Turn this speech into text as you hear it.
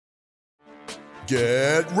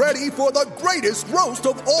Get ready for the greatest roast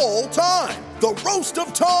of all time, the Roast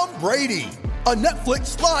of Tom Brady, a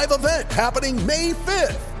Netflix live event happening May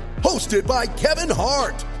 5th. Hosted by Kevin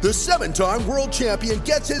Hart, the 7-time world champion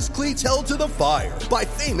gets his cleats held to the fire by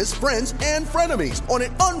famous friends and frenemies on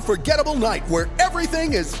an unforgettable night where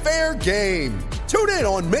everything is fair game. Tune in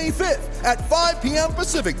on May 5th at 5 p.m.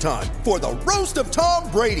 Pacific time for the Roast of Tom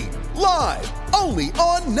Brady, live only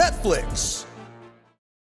on Netflix.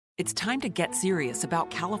 It's time to get serious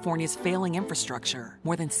about California's failing infrastructure.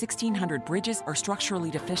 More than 1,600 bridges are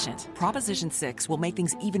structurally deficient. Proposition 6 will make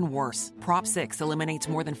things even worse. Prop 6 eliminates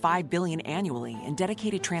more than $5 billion annually in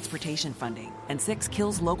dedicated transportation funding, and 6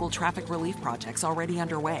 kills local traffic relief projects already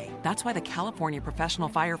underway. That's why the California Professional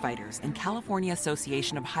Firefighters and California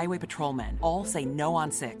Association of Highway Patrolmen all say no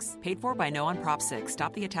on 6. Paid for by No on Prop 6.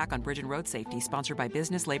 Stop the attack on bridge and road safety. Sponsored by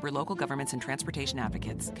business, labor, local governments, and transportation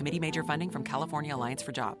advocates. Committee major funding from California Alliance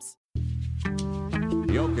for Jobs.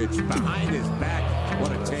 Jokic behind his back.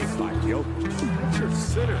 What a take by Jokic. That's your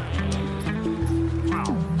sitter.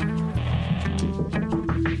 Wow.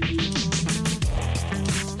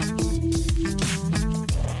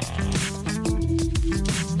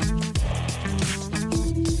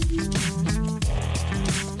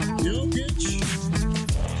 Jokic.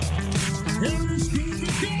 Harris goes the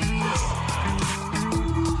gas.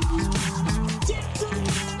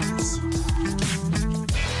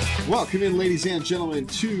 Welcome in, ladies and gentlemen,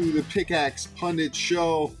 to the Pickaxe Pundit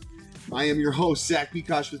Show. I am your host, Zach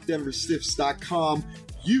Mikosh with DenverStiffs.com.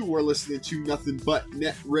 You are listening to nothing but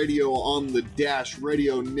net radio on the Dash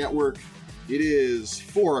Radio Network. It is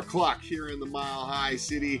 4 o'clock here in the Mile High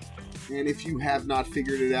City, and if you have not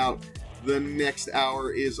figured it out, the next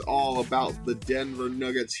hour is all about the Denver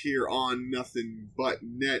Nuggets here on Nothing But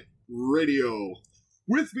Net Radio.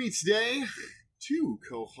 With me today, two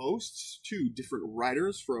co-hosts, two different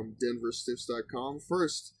writers from DenverStiffs.com.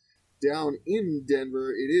 First, down in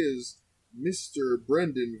Denver, it is Mr.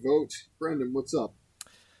 Brendan Vogt. Brendan, what's up?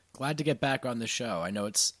 Glad to get back on the show. I know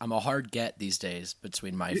I'm a hard get these days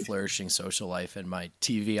between my flourishing social life and my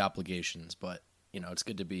TV obligations, but, it's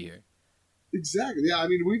good to be here. Exactly. Yeah, I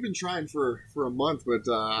mean, we've been trying for a month,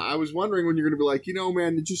 but I was wondering when you're going to be like,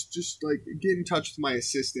 man, just like get in touch with my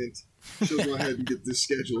assistant. She'll go ahead and get this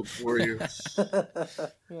scheduled for you.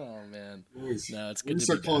 Oh, man. No, it's good to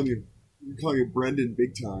start calling you Brendan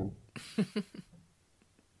big time.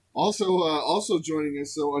 Also joining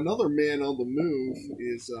us, so another man on the move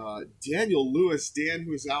is Daniel Lewis. Dan,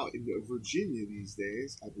 who is out in Virginia these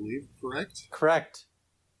days, I believe. Correct? Correct.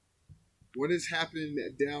 What is happening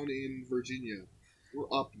down in Virginia? We're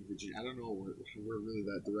up in Virginia. I don't know where really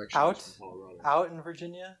that direction is from Colorado. Out in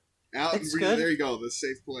Virginia? Out it's in Virginia. Good. There you go. The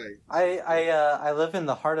safe play. I live in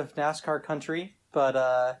the heart of NASCAR country,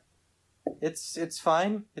 but it's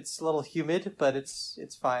fine. It's a little humid, but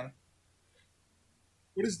it's fine.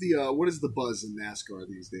 What is the buzz in NASCAR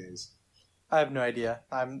these days? I have no idea.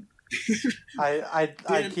 I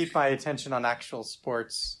keep my attention on actual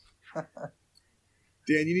sports.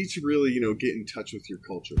 Dan, you need to really, get in touch with your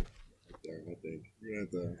culture right there, I think. You're gonna have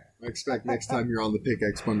to, I expect next time you're on the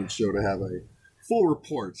Pickaxe Pundit Show to have a full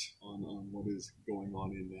report on what is going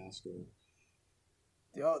on in NASCAR.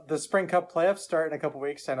 The Spring Cup playoffs start in a couple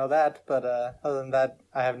weeks, I know that, but other than that,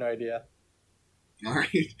 I have no idea. All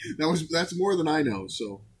right. That's more than I know,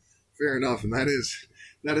 so fair enough. And that is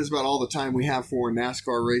about all the time we have for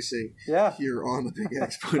NASCAR racing here on the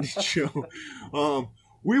Pickaxe Pundit Show.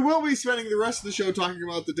 We will be spending the rest of the show talking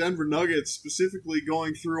about the Denver Nuggets, specifically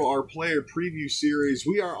going through our player preview series.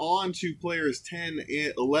 We are on to players 10,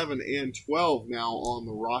 11, and 12 now on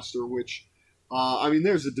the roster, which,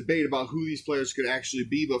 there's a debate about who these players could actually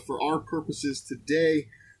be, but for our purposes today,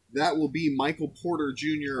 that will be Michael Porter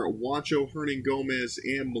Jr., Juancho Hernan-Gomez,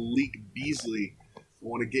 and Malik Beasley. I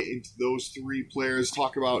want to get into those three players,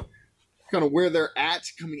 talk about kind of where they're at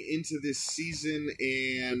coming into this season,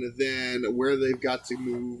 and then where they've got to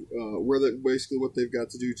move, basically what they've got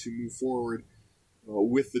to do to move forward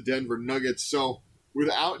with the Denver Nuggets. So,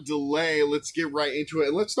 without delay, let's get right into it.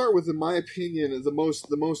 And let's start with, in my opinion, the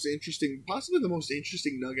most interesting, possibly the most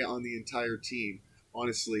interesting Nugget on the entire team,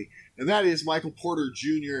 honestly, and that is Michael Porter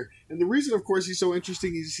Jr. And the reason, of course, he's so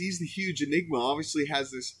interesting is he's the huge enigma. Obviously,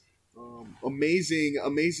 has this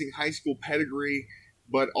amazing high school pedigree,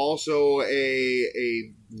 but also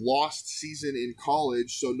a lost season in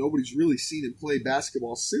college, so nobody's really seen him play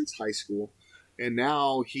basketball since high school. And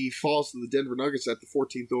now he falls to the Denver Nuggets at the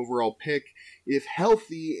 14th overall pick. If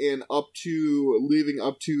healthy and living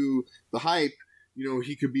up to the hype,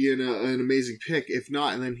 he could be an amazing pick. If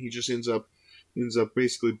not, and then he just ends up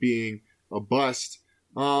basically being a bust.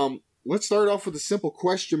 Let's start off with a simple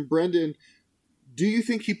question, Brendan. Do you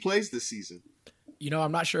think he plays this season?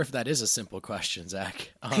 I'm not sure if that is a simple question,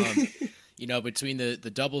 Zach. Between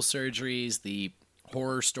the double surgeries, the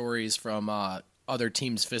horror stories from other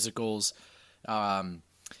teams' physicals, and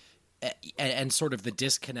sort of the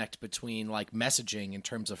disconnect between like messaging in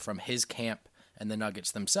terms of from his camp and the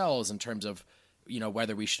Nuggets themselves in terms of,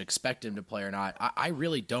 whether we should expect him to play or not. I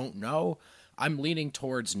really don't know. I'm leaning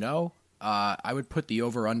towards no. I would put the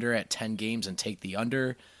over-under at 10 games and take the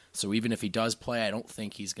under. So even if he does play, I don't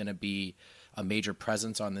think he's going to be a major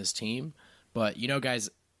presence on this team. But, guys,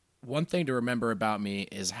 one thing to remember about me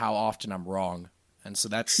is how often I'm wrong. And so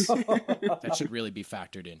that should really be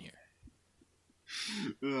factored in here.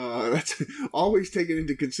 That's always taken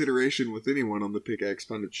into consideration with anyone on the Pickaxe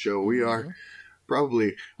Pundit Show. We are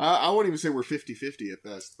probably, I won't even say we're 50-50 at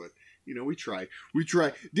best, but, we try.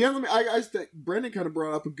 Dan, I think Brendan kind of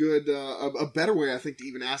brought up a better way, I think, to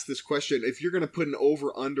even ask this question. If you're going to put an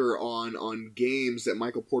over-under on games that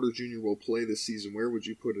Michael Porter Jr. will play this season, where would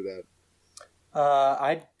you put it at?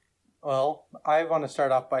 I want to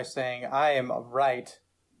start off by saying I am right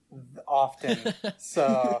often.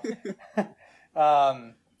 So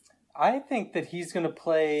I think that he's going to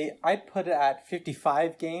play, I'd put it at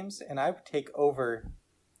 55 games, and I would take over.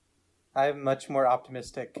 I'm much more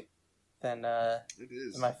optimistic than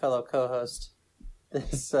my fellow co-host,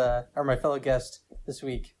 or my fellow guest this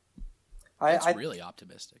week. That's really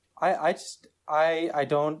optimistic. I think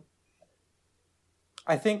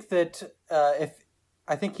that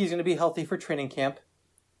I think he's going to be healthy for training camp.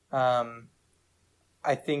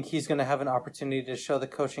 I think he's going to have an opportunity to show the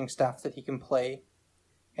coaching staff that he can play.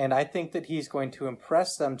 And I think that he's going to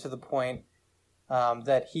impress them to the point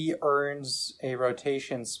that he earns a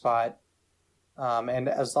rotation spot. And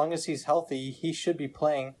as long as he's healthy, he should be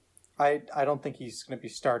playing. I don't think he's going to be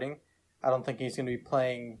starting. I don't think he's going to be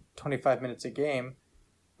playing 25 minutes a game.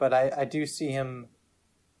 But I do see him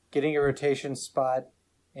getting a rotation spot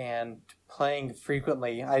and playing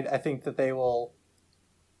frequently. I think that they will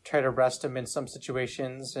try to rest him in some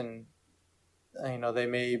situations, and they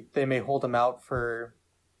may hold him out for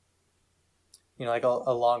like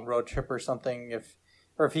a long road trip or something. If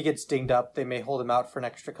he gets dinged up, they may hold him out for an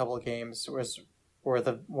extra couple of games. Or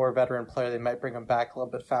the more veteran player, they might bring him back a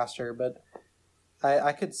little bit faster. But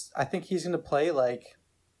I think he's going to play like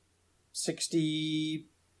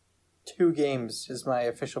 62 games is my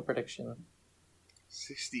official prediction.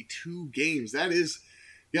 62 games. That is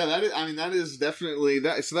definitely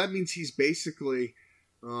that. So that means he's basically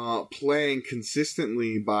playing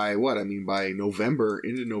consistently by November,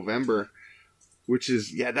 into November, which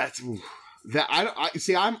is, that's that.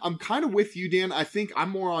 I'm kind of with you, Dan. I think I'm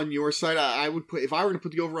more on your side. I would put, if I were to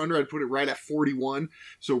put the over under, I'd put it right at 41.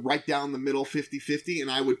 So right down the middle, 50-50, and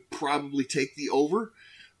I would probably take the over,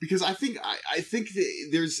 because I think that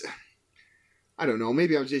there's, I don't know,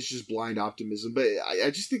 maybe I'm just blind optimism, but I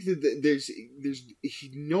just think that there's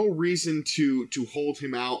no reason to hold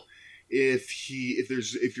him out if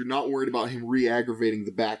you're not worried about him re-aggravating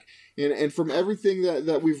the back. And from everything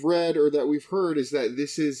that we've read or that we've heard is that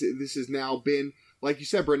this has now been, like you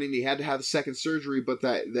said, Brendan, he had to have the second surgery, but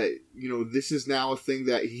that this is now a thing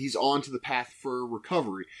that he's on to the path for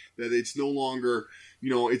recovery, that it's no longer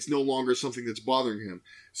something that's bothering him.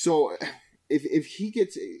 So if he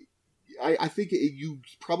gets, I think you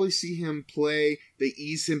probably see him play. They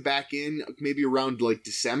ease him back in maybe around like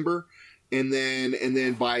December, and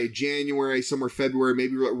then by January, somewhere February,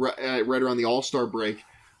 maybe right around the All-Star break,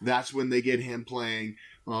 that's when they get him playing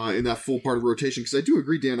in that full part of the rotation. Because I do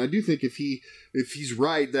agree, Dan. I do think if he's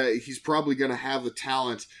right, that he's probably going to have the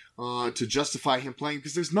talent to justify him playing.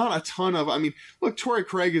 Because there's not a ton of. I mean, look, Torrey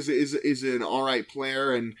Craig is an all right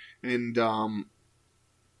player, and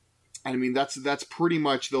I mean, that's pretty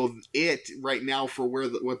much though it right now for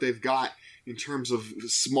what they've got in terms of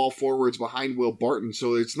small forwards behind Will Barton.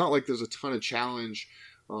 So it's not like there's a ton of challenge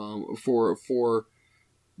for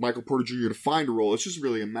Michael Porter Jr. to find a role. It's just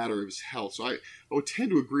really a matter of his health. So I would tend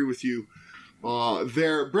to agree with you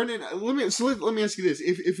there, Brendan. Let me ask you this: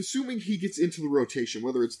 if assuming he gets into the rotation,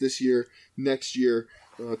 whether it's this year, next year,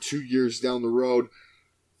 2 years down the road.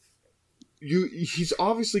 He's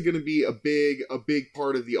obviously going to be a big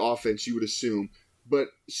part of the offense, you would assume, but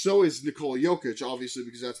so is Nikola Jokic, obviously,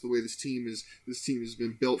 because that's the way this team has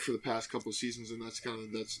been built for the past couple of seasons, and that's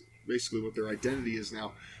basically what their identity is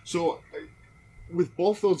now. So, with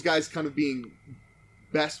both those guys kind of being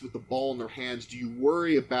best with the ball in their hands, do you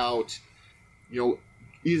worry about,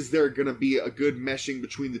 is there going to be a good meshing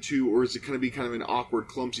between the two, or is it going to be kind of an awkward,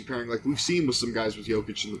 clumsy pairing like we've seen with some guys with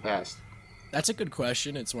Jokic in the past? That's a good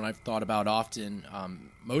question. It's one I've thought about often,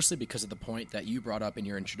 mostly because of the point that you brought up in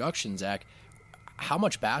your introduction, Zach. how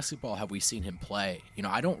much basketball have we seen him play?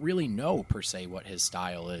 I don't really know per se what his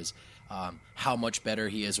style is, how much better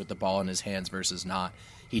he is with the ball in his hands versus not.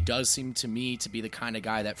 He does seem to me to be the kind of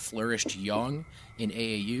guy that flourished young in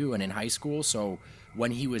AAU and in high school. So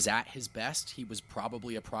when he was at his best, he was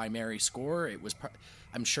probably a primary scorer.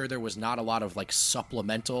 I'm sure there was not a lot of like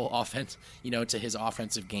supplemental offense, to his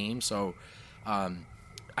offensive game. So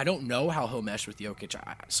I don't know how he'll mesh with Jokic.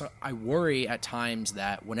 So I worry at times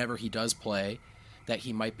that whenever he does play, that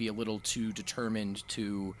he might be a little too determined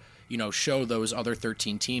to, show those other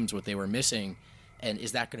 13 teams what they were missing. And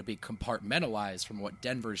is that going to be compartmentalized from what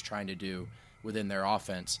Denver's trying to do within their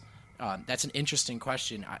offense? That's an interesting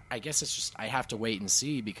question. I guess it's just I have to wait and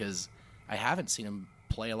see because I haven't seen him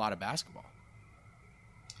play a lot of basketball.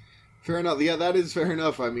 Fair enough. Yeah, that is fair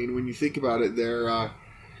enough. I mean, when you think about it,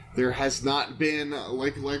 there has not been,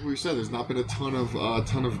 like we said, there's not been a ton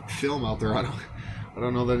of film out there. I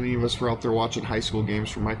don't know that any of us were out there watching high school games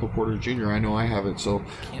from Michael Porter Jr. I know I haven't. So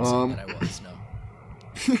can't say that I was, no.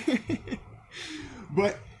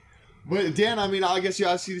 But Dan, I mean, I guess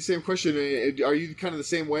I see the same question. Are you kind of the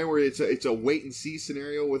same way, where it's a wait and see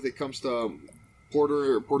scenario when it comes to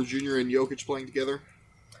Porter Jr. and Jokic playing together?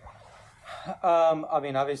 I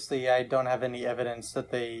mean, obviously, I don't have any evidence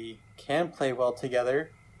that they can play well together,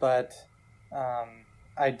 but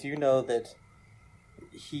I do know that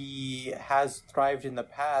he has thrived in the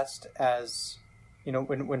past as,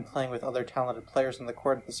 when playing with other talented players on the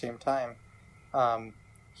court at the same time.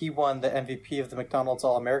 He won the MVP of the McDonald's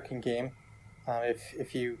All-American game.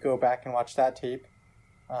 If you go back and watch that tape,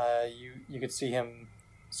 you could see him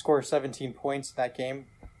score 17 points in that game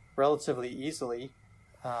relatively easily.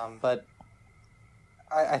 But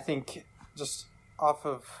I think just off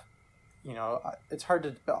of, it's hard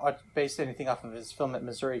to base anything off of his film at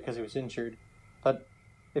Missouri because he was injured. But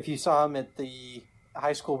if you saw him at the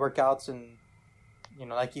high school workouts and,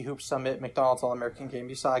 Nike Hoop Summit, McDonald's All-American game,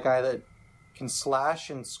 you saw a guy that can slash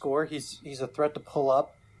and score. He's a threat to pull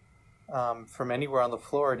up from anywhere on the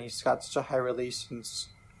floor, and he's got such a high release and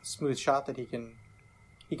smooth shot that he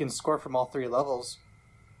can score from all three levels.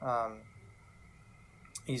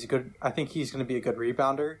 He's good. I think he's going to be a good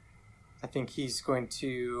rebounder. I think he's going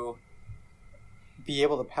to be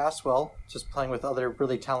able to pass well, just playing with other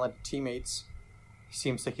really talented teammates. He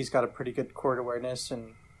seems like he's got a pretty good court awareness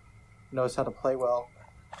and knows how to play well.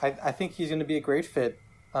 I think he's going to be a great fit.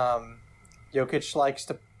 Jokic likes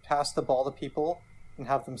to pass the ball to people and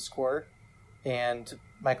have them score. And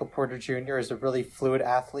Michael Porter Jr. is a really fluid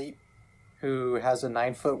athlete who has a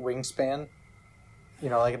 9-foot wingspan,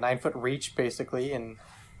 like a 9-foot reach basically, and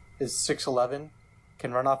is 6'11",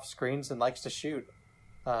 can run off screens and likes to shoot.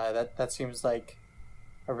 That seems like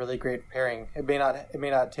a really great pairing. It may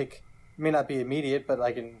not be immediate, but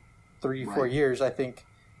like in 3-4 years, I think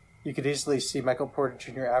you could easily see Michael Porter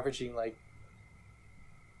Jr. averaging like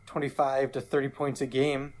 25 to 30 points a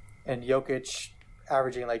game, and Jokic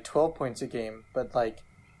averaging like 12 points a game. But like,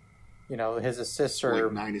 his assists are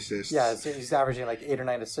like 9 assists. Yeah, he's averaging like 8 or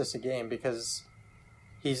 9 assists a game because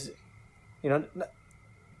he's,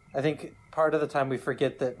 I think part of the time we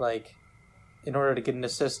forget that like, in order to get an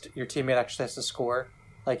assist, your teammate actually has to score.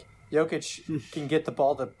 Like Jokic can get the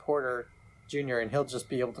ball to Porter Jr. and he'll just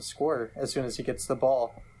be able to score as soon as he gets the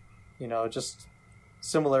ball. Just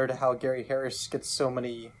similar to how Gary Harris gets so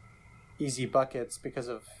many easy buckets because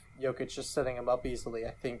of Jokic just setting him up easily.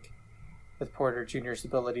 I think with Porter Jr.'s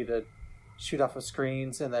ability to shoot off of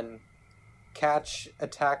screens and then catch,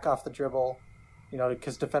 attack off the dribble,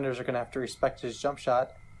 because defenders are going to have to respect his jump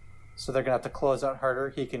shot, so they're going to have to close out harder.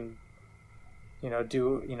 He can,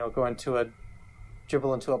 go into a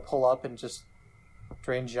dribble into a pull up and just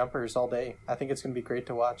drain jumpers all day. I think it's going to be great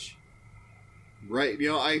to watch. Right.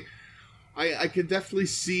 I could definitely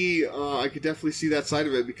see that side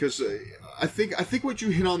of it because I think what you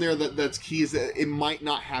hit on there that's key is that it might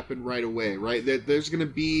not happen right away, right? That there's gonna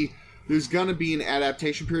be an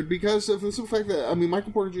adaptation period because of the simple fact that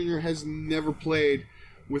Michael Porter Jr. has never played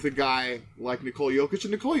with a guy like Nikola Jokic,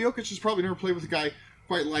 and Nikola Jokic has probably never played with a guy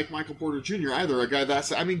quite like Michael Porter Jr. either. A guy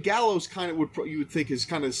that's Gallo's kind of you would think is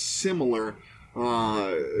kind of similar,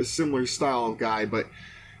 a similar style of guy, but.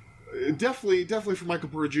 Definitely for Michael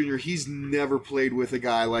Porter Jr., he's never played with a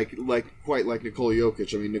guy quite like Nikola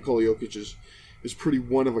Jokic. Nikola Jokic is pretty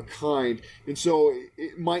one of a kind, and so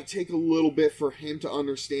it might take a little bit for him to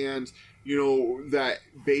understand, that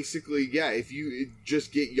basically, if you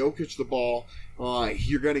just get Jokic the ball,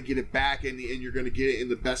 you're going to get it back, and you're going to get it in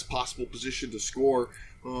the best possible position to score.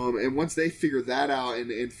 And once they figure that out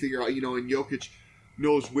and figure out, and Jokic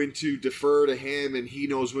knows when to defer to him and he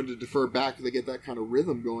knows when to defer back and they get that kind of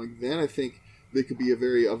rhythm going, then I think they could be a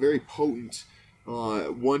very potent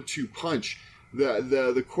 1-2 punch.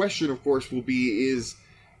 The question, of course, will be is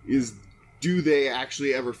do they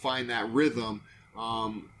actually ever find that rhythm,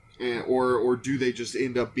 or do they just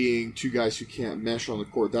end up being two guys who can't mesh on the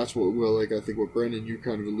court? That's what I think what Brendan, you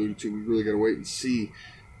kind of alluded to. We really got to wait and see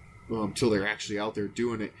until they're actually out there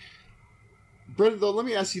doing it. Brendan, though, let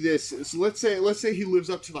me ask you this: so let's say he lives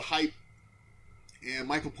up to the hype, and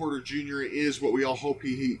Michael Porter Jr. is what we all hope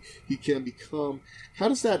he can become. How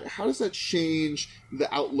does that change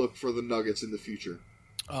the outlook for the Nuggets in the future?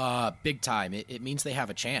 Big time. It means they have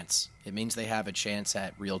a chance. It means they have a chance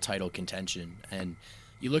at real title contention. And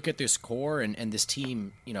you look at this core and this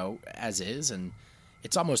team, as is, and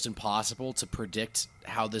it's almost impossible to predict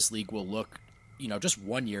how this league will look, just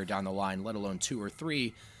 1 year down the line, let alone 2 or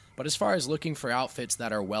 3. But as far as looking for outfits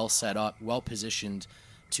that are well set up, well positioned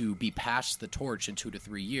to be passed the torch in 2 to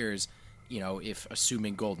 3 years, if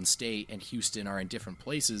assuming Golden State and Houston are in different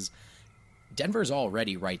places, Denver's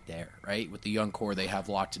already right there, right? With the young core they have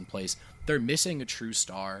locked in place. They're missing a true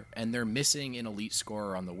star, and they're missing an elite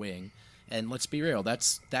scorer on the wing. And let's be real,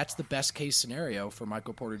 that's the best case scenario for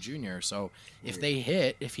Michael Porter Jr. So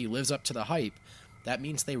if he lives up to the hype, that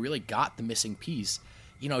means they really got the missing piece.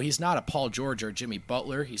 He's not a Paul George or Jimmy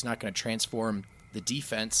Butler. He's not going to transform the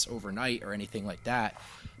defense overnight or anything like that.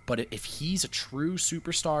 But if he's a true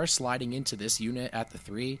superstar sliding into this unit at the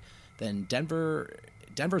 3, then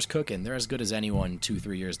Denver's cooking. They're as good as anyone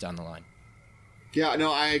 2-3 years down the line. Yeah,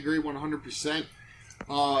 no, I agree 100%.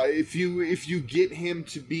 If you get him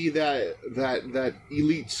to be that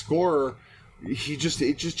elite scorer, it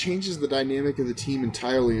just changes the dynamic of the team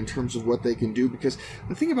entirely in terms of what they can do. Because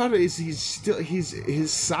the thing about it is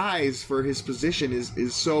his size for his position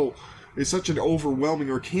is such an overwhelming,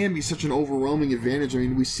 or can be such an overwhelming advantage. I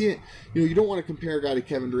mean, we see it. You don't want to compare a guy to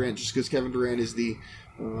Kevin Durant just because Kevin Durant is the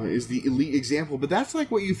elite example, but that's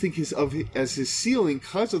like what you think as his ceiling,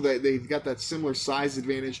 because of that. They've got that similar size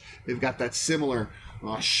advantage. They've got that similar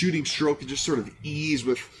shooting stroke and just sort of ease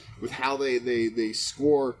with how they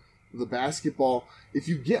score the basketball. If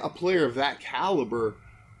you get a player of that caliber,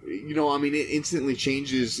 it instantly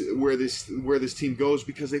changes where this team goes,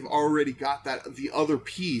 because they've already got the other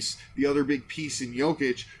big piece in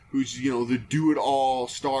Jokic, who's the do-it-all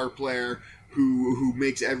star player who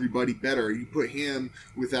makes everybody better. You put him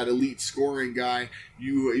with that elite scoring guy.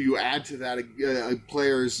 You add to that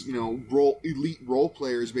players, elite role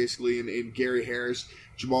players basically, in Gary Harris,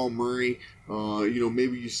 Jamal Murray.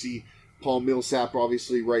 Maybe you see Paul Millsap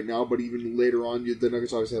obviously right now, but even later on, the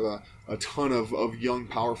Nuggets obviously have a ton of young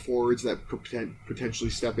power forwards that could potentially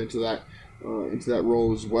step into that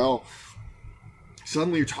role as well.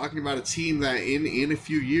 Suddenly, you're talking about a team that in a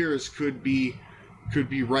few years could be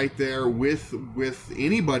right there with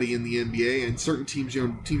anybody in the NBA, and certain teams.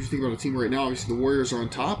 Teams you think about a team right now, obviously the Warriors are on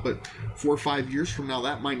top, but 4 or 5 years from now,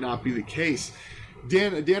 that might not be the case.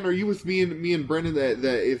 Dan, are you with me and Brendan that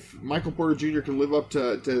if Michael Porter Jr. can live up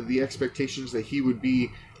to the expectations that he would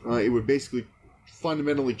be, it would basically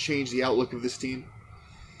fundamentally change the outlook of this team?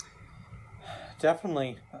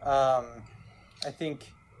 Definitely. I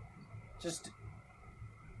think just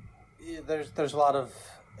there's a lot of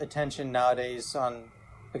attention nowadays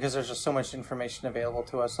because there's just so much information available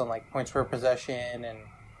to us on like points per possession and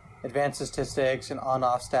advanced statistics and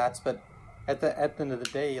on-off stats, but at the end of the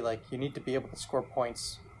day, like, you need to be able to score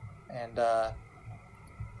points, and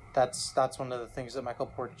that's one of the things that Michael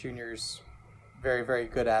Porter Jr. is very, very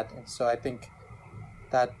good at, and so I think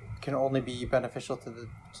that can only be beneficial to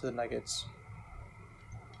the Nuggets.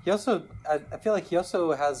 I feel like he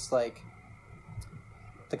also has like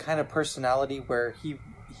the kind of personality where he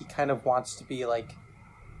kind of wants to be like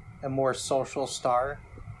a more social star,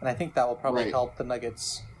 and I think that will probably help the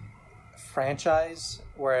Nuggets franchise,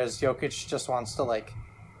 whereas Jokic just wants to like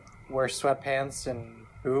wear sweatpants and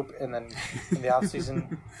hoop, and then in the off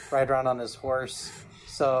season ride around on his horse.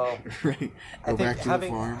 So I think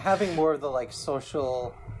having more of the like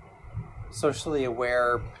socially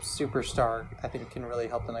aware superstar, I think, can really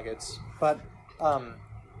help the Nuggets. But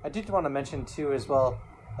I did want to mention too as well,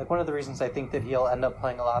 like, one of the reasons I think that he'll end up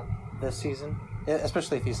playing a lot this season,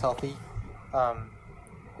 especially if he's healthy,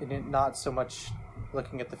 not so much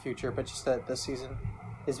looking at the future, but just at this season,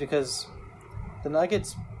 is because the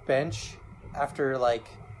Nuggets bench, after like,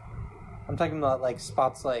 I'm talking about like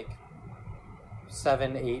spots like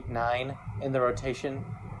 7, 8, 9 in the rotation,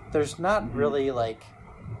 there's not really like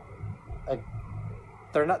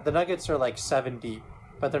the Nuggets are like 7 deep,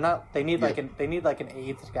 but they're not. They need like an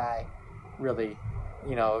 8th guy, really,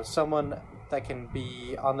 someone that can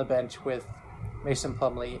be on the bench with Mason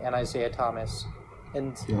Plumlee and Isaiah Thomas.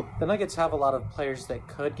 And the Nuggets have a lot of players that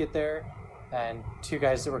could get there, and 2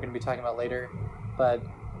 guys that we're going to be talking about later But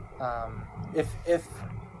if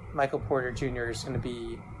Michael Porter Jr. is going to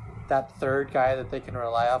be that third guy that they can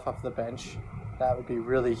rely off the bench, that would be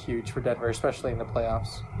really huge for Denver, especially in the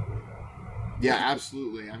playoffs. Yeah,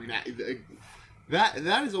 absolutely. I mean, that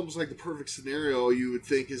is almost like the perfect scenario. You would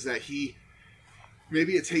think is that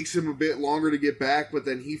maybe it takes him a bit longer to get back, but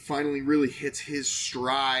then he finally really hits his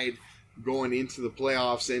stride going into the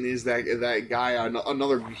playoffs and is that guy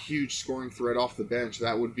another huge scoring threat off the bench.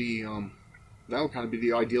 That would be that would kind of be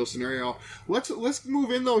the ideal scenario. Let's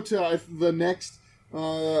move in though to the next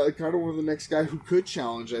kind of one of the next guy who could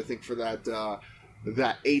challenge, I think, for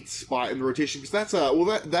that eighth spot in the rotation, because that's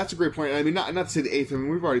a great point. I mean, not to say the eighth. I mean,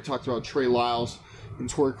 we've already talked about Trey Lyles and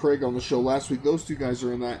Torrey Craig on the show last week. Those two guys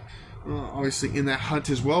are in that. Obviously in that hunt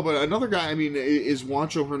as well, but another guy, I mean, is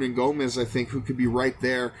Juancho Hernangomez, I think, who could be right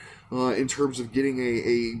there in terms of getting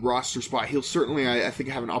a roster spot. He'll certainly, I think,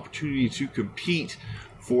 have an opportunity to compete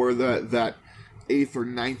for that eighth or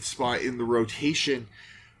ninth spot in the rotation.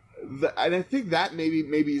 And I think that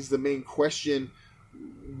maybe is the main question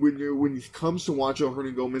when it comes to Juancho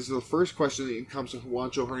Hernangomez. The first question that comes to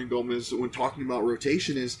Juancho Hernangomez when talking about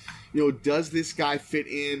rotation is, does this guy fit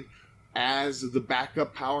in as the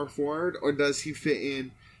backup power forward, or does he fit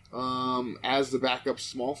in as the backup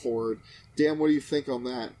small forward? Dan, what do you think on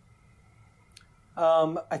that?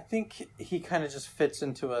 I think he kind of just fits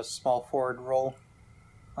into a small forward role.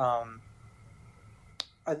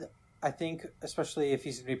 I think, especially if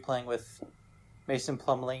he's going to be playing with Mason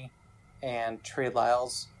Plumlee and Trey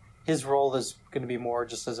Lyles, his role is going to be more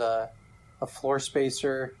just as a floor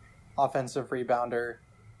spacer, offensive rebounder.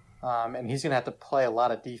 And he's going to have to play a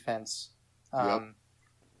lot of defense,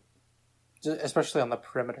 especially on the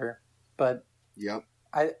perimeter. But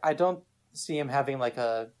I don't see him having like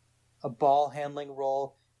a ball handling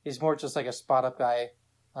role. He's more just like a spot up guy.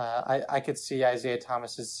 I could see Isaiah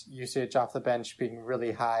Thomas's usage off the bench being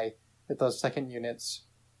really high with those second units,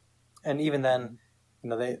 and even then,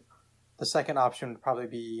 the second option would probably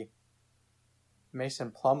be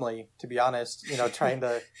Mason Plumlee, to be honest, trying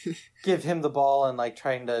to give him the ball and like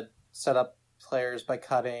trying to set up players by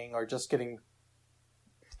cutting or just getting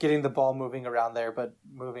the ball moving around there, but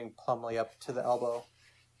moving Plumlee up to the elbow.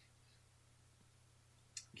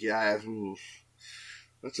 Yeah,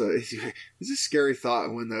 it's a scary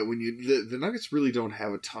thought when the Nuggets really don't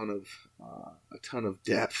have a ton of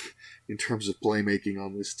depth in terms of playmaking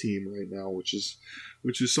on this team right now, which is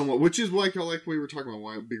like we were talking about,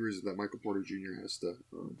 why a big reason that Michael Porter Jr. has to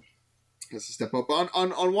step up.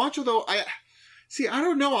 On Juancho though, I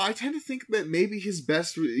don't know. I tend to think that maybe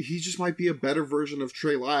he just might be a better version of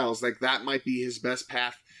Trey Lyles. Like that might be his best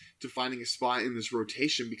path to finding a spot in this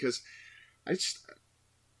rotation, because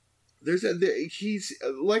he's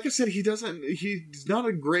like I said, he's not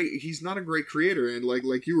a great creator, and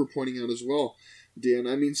like you were pointing out as well, Dan.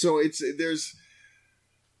 I mean, so there's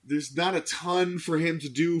not a ton for him to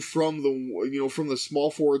do from the small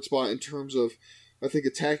forward spot in terms of, I think,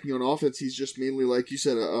 attacking on offense. He's just mainly, like you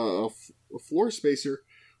said, a floor spacer,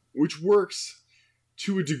 which works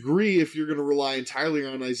to a degree if you're going to rely entirely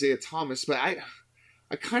on Isaiah Thomas. But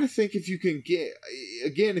I kind of think if you could get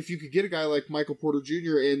a guy like Michael Porter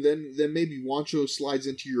Jr. and then maybe Juancho slides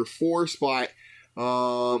into your 4 spot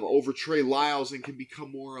over Trey Lyles and can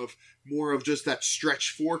become more of just that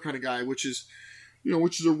stretch 4 kind of guy, which is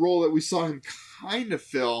a role that we saw him kind of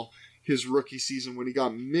fill his rookie season when he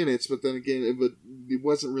got minutes, but then again, it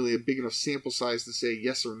wasn't really a big enough sample size to say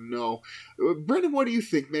yes or no. Brendan, what do you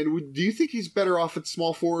think, man? Do you think he's better off at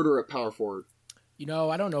small forward or at power forward?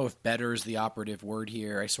 I don't know if better is the operative word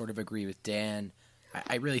here. I sort of agree with Dan.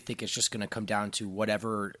 I really think it's just going to come down to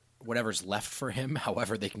whatever's left for him,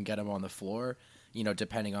 however they can get him on the floor,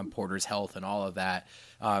 depending on Porter's health and all of that.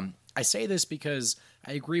 I say this because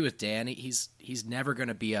I agree with Dan. He's never going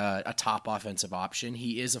to be a top offensive option.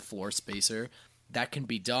 He is a floor spacer. That can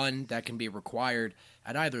be done. That can be required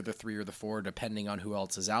at either the 3 or the 4, depending on who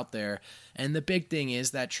else is out there. And the big thing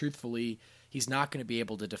is that, truthfully, he's not going to be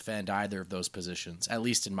able to defend either of those positions, at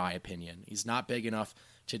least in my opinion. He's not big enough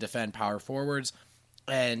to defend power forwards.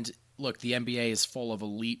 And look, the NBA is full of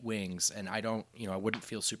elite wings, and I wouldn't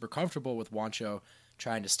feel super comfortable with Juancho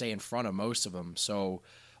trying to stay in front of most of them. So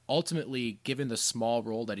ultimately, given the small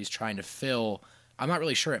role that he's trying to fill, I'm not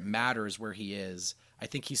really sure it matters where he is. I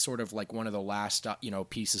think he's sort of like one of the last,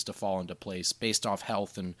 pieces to fall into place based off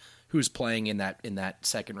health and who's playing in that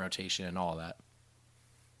second rotation and all of that.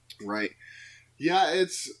 Right. Yeah,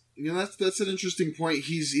 it's that's an interesting point.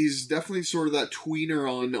 He's definitely sort of that tweener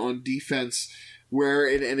on defense, where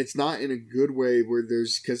and it's not in a good way, where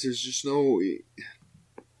there's just no,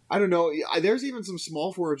 I don't know. There's even some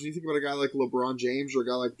small forwards. You think about a guy like LeBron James or a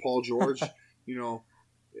guy like Paul George,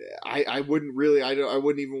 I wouldn't really. I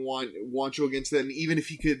wouldn't even want Juancho against them. Even if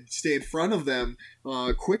he could stay in front of them,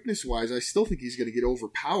 quickness wise, I still think he's going to get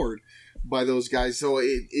overpowered by those guys. So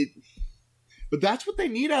but that's what they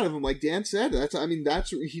need out of him. Like Dan said,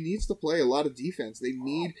 he needs to play a lot of defense. They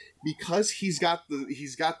need, because he's got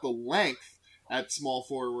the length at small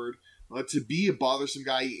forward to be a bothersome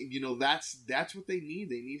guy. That's what they need.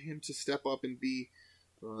 They need him to step up and be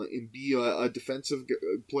a defensive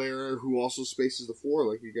player who also spaces the floor,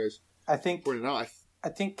 like you guys pointed out. I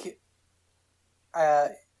think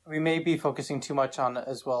we may be focusing too much on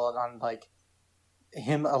like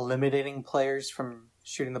him eliminating players from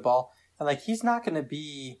shooting the ball. And like, he's not going to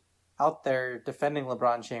be out there defending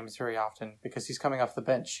LeBron James very often because he's coming off the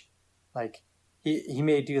bench. Like, he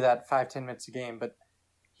may do that 5-10 minutes a game, but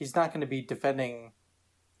he's not going to be defending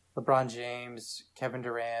LeBron James, Kevin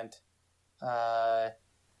Durant,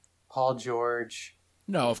 Paul George.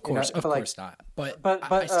 No, of course, of course not. But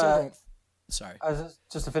I still don't. Sorry.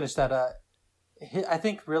 Just to finish that, I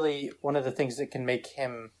think really one of the things that can make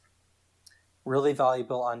him really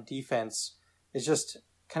valuable on defense is just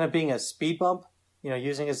kind of being a speed bump,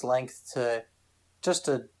 using his length to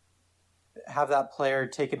have that player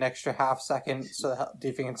take an extra half second so the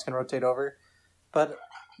defense can rotate over. But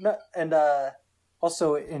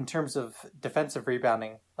also in terms of defensive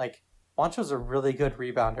rebounding, like, Juancho's a really good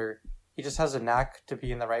rebounder. He just has a knack to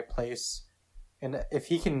be in the right place, and if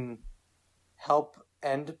he can help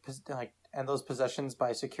end those possessions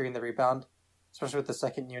by securing the rebound, especially with the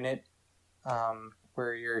second unit,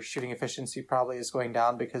 where your shooting efficiency probably is going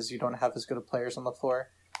down because you don't have as good of players on the floor,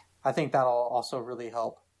 I think that'll also really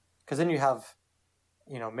help. Because then you have,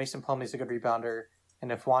 Mason Plumlee's a good rebounder,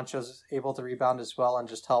 and if Juancho's able to rebound as well and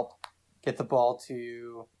just help get the ball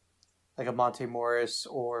to like a Monte Morris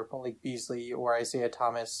or Malik Beasley or Isaiah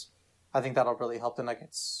Thomas, I think that'll really help the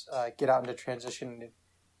Nuggets get out into transition and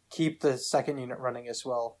keep the second unit running as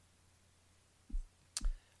well.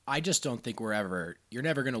 I just don't think you're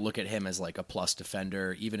never going to look at him as like a plus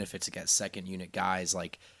defender, even if it's against second unit guys.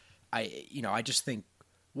 Like, I just think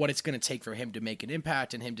what it's going to take for him to make an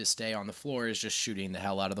impact and him to stay on the floor is just shooting the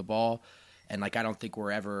hell out of the ball. And like, I don't think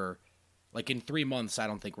we're ever, like, in 3 months, I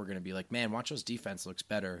don't think we're going to be like, man, Juancho's defense looks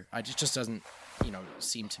better. It just doesn't,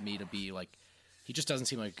 seem to me to be like, he just doesn't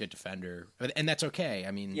seem like a good defender. And that's okay.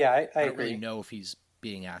 I mean, yeah, I don't agree. really know if he's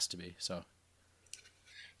being asked to be, So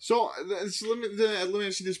let me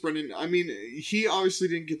ask you this, Brendan. I mean, he obviously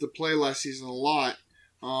didn't get to play last season a lot,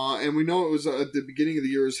 and we know it was at the beginning of the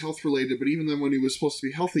year, it was health related. But even then, when he was supposed to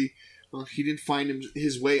be healthy, he didn't find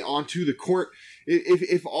his way onto the court.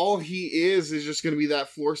 If all he is just going to be that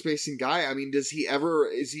floor spacing guy, I mean, is he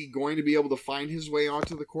going to be able to find his way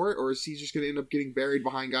onto the court, or is he just going to end up getting buried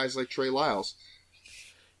behind guys like Trey Lyles?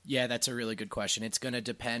 Yeah, that's a really good question. It's going to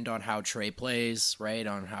depend on how Trey plays, right?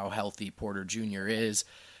 On how healthy Porter Jr. is.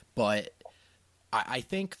 But I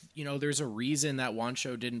think, there's a reason that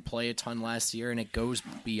Juancho didn't play a ton last year, and it goes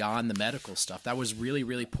beyond the medical stuff. That was really,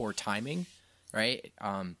 really poor timing, right?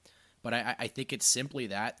 But I think it's simply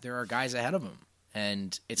that there are guys ahead of him,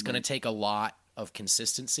 and it's going to take a lot of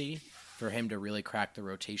consistency for him to really crack the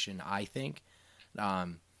rotation, I think.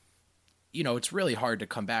 It's really hard to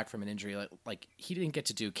come back from an injury. Like he didn't get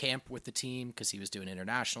to do camp with the team because he was doing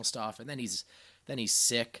international stuff, and then he's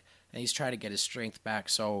sick, and he's trying to get his strength back.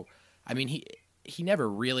 So, I mean, he never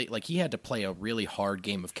really, he had to play a really hard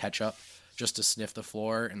game of catch-up just to sniff the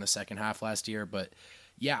floor in the second half last year. But,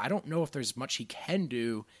 yeah, I don't know if there's much he can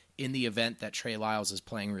do in the event that Trey Lyles is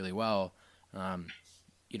playing really well.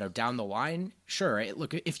 Down the line, sure.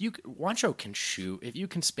 Look, Juancho can shoot. If you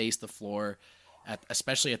can space the floor,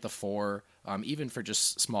 especially at the 4, even for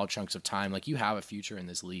just small chunks of time, you have a future in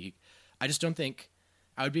this league. I just don't think...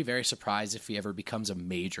 I would be very surprised if he ever becomes a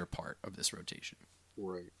major part of this rotation.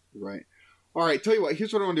 Right. All right, tell you what,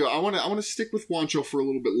 here's what I want to do. I want to stick with Juancho for a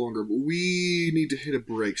little bit longer, but we need to hit a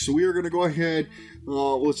break. So we are going to go ahead,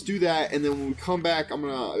 let's do that, and then when we come back, I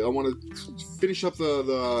want to finish up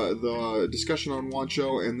the discussion on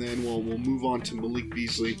Juancho, and then we'll move on to Malik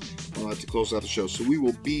Beasley to close out the show. So we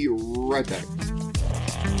will be right back.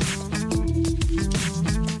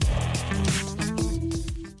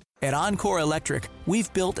 At Encore Electric,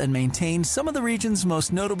 we've built and maintained some of the region's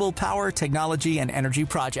most notable power, technology, and energy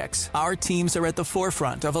projects. Our teams are at the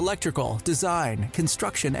forefront of electrical, design,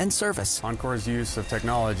 construction, and service. Encore's use of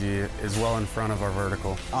technology is well in front of our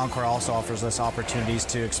vertical. Encore also offers us opportunities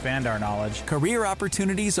to expand our knowledge. Career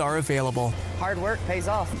opportunities are available. Hard work pays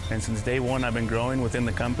off. And since day one, I've been growing within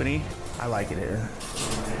the company. I like it here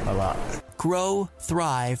a lot. Grow,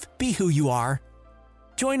 thrive, be who you are.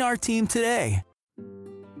 Join our team today.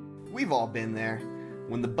 We've all been there.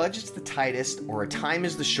 When the budget's the tightest or a time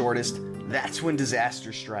is the shortest, that's when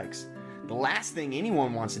disaster strikes. The last thing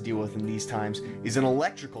anyone wants to deal with in these times is an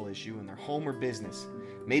electrical issue in their home or business.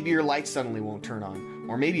 Maybe your light suddenly won't turn on,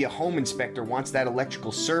 or maybe a home inspector wants that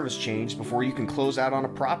electrical service changed before you can close out on a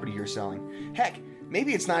property you're selling. Heck,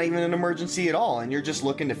 maybe it's not even an emergency at all and you're just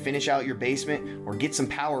looking to finish out your basement or get some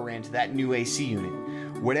power ran to that new AC unit.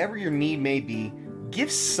 Whatever your need may be,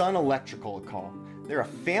 give Sun Electrical a call. They're a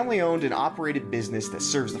family-owned and operated business that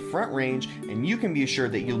serves the Front Range, and you can be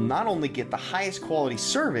assured that you'll not only get the highest quality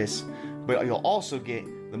service, but you'll also get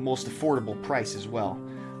the most affordable price as well.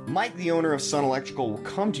 Mike, the owner of Sun Electrical, will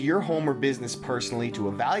come to your home or business personally to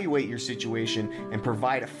evaluate your situation and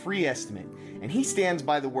provide a free estimate, and he stands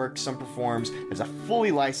by the work Sun performs as a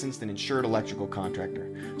fully licensed and insured electrical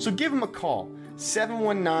contractor. So give him a call,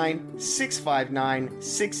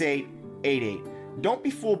 719-659-6888. Don't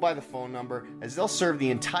be fooled by the phone number, as they'll serve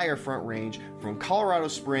the entire Front Range from Colorado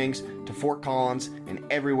Springs to Fort Collins and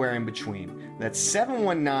everywhere in between. That's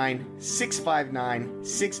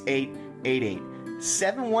 719-659-6888.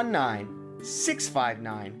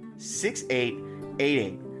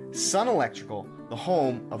 719-659-6888. Sun Electrical, the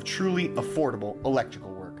home of truly affordable electrical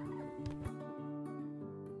work.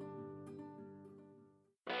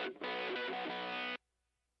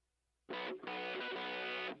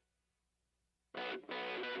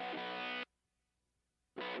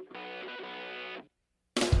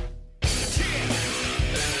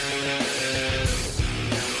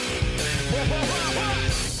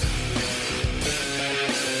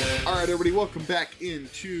 Everybody, welcome back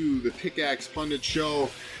into the Pickaxe Pundit Show.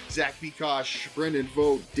 Zach Bekosh, Brendan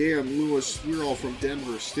Vogt, Dan Lewis. We're all from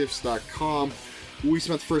DenverStiffs.com. We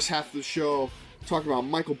spent the first half of the show talking about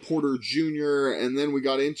Michael Porter Jr., and then we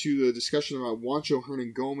got into the discussion about Juancho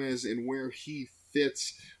Hernangomez and where he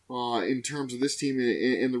fits in terms of this team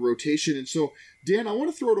in the rotation. And so, Dan, I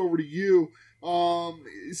want to throw it over to you.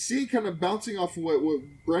 Seeing kind of bouncing off of what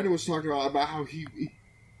Brendan was talking about how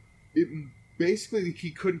basically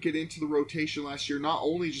he couldn't get into the rotation last year, not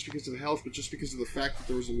only just because of the health, but just because of the fact that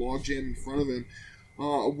there was a logjam in front of him.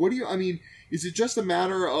 Is it just a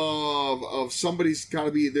matter of somebody's got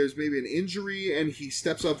to be, there's maybe an injury and he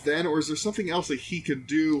steps up then, or is there something else that he could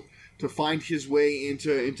do to find his way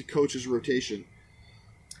into coach's rotation?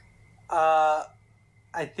 I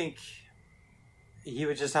think he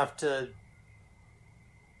would just have to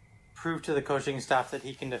prove to the coaching staff that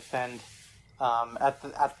he can defend at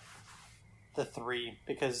the three,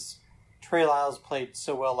 because Trey Lyles played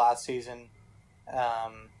so well last season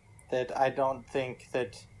that I don't think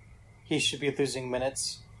that he should be losing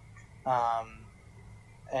minutes. And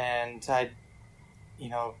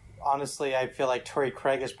honestly, I feel like Torrey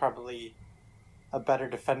Craig is probably a better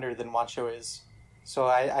defender than Juancho is. So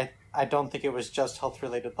I don't think it was just health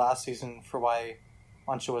related last season for why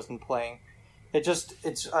Juancho wasn't playing.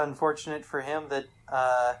 It's unfortunate for him that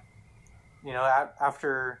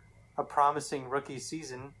after a promising rookie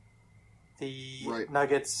season, the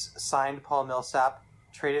Nuggets signed Paul Millsap,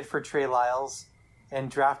 traded for Trey Lyles, and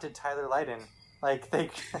drafted Tyler Lydon. Like they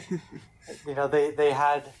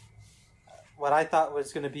had what I thought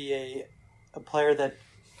was going to be a player that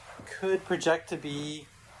could project to be,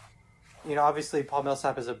 obviously Paul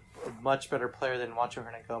Millsap is a much better player than Juancho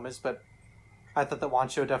Hernangomez, but I thought that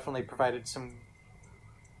Juancho definitely provided some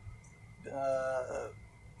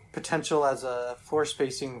potential as a floor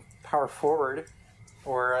spacing power forward,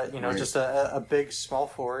 or just a big small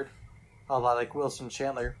forward, a lot like Wilson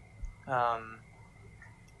Chandler,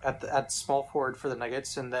 at small forward for the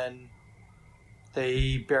Nuggets, and then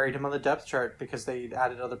they buried him on the depth chart because they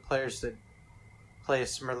added other players that play a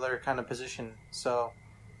similar kind of position. So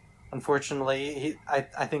unfortunately,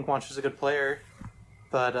 I think Juancho's a good player,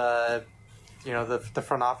 but the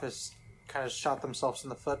front office kind of shot themselves in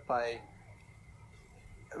the foot by.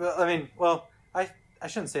 I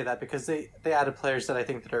shouldn't say that, because they added players that I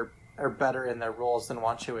think that are better in their roles than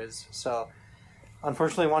Juancho is. So,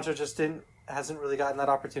 unfortunately, Juancho just hasn't really gotten that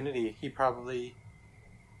opportunity.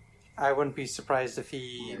 I wouldn't be surprised if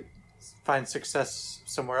he finds success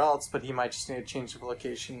somewhere else, but he might just need to change the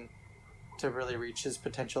location to really reach his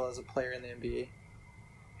potential as a player in the NBA.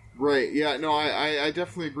 Right. Yeah. No, I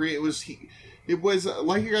definitely agree. It was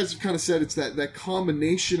like you guys have kind of said. It's that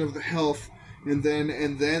combination of the health. And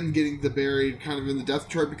then getting the buried kind of in the depth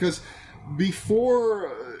chart, because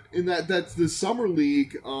before in that's the summer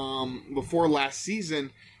league before last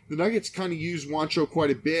season, the Nuggets kind of used Juancho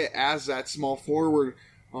quite a bit as that small forward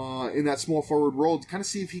in that small forward role to kind of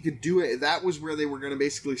see if he could do it. That was where they were going to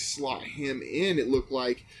basically slot him in. It looked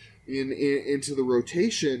like into the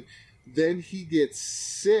rotation. Then he gets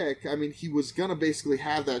sick. I mean, he was going to basically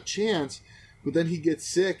have that chance. but then he gets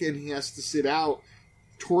sick and he has to sit out.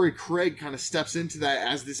 Torrey Craig kind of steps into that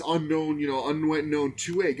as this unknown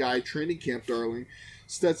 2A guy, training camp darling,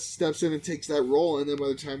 steps in and takes that role. And then by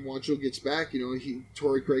the time Juancho gets back,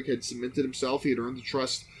 Torrey Craig had cemented himself. He had earned the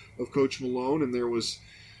trust of Coach Malone, and there was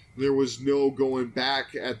no going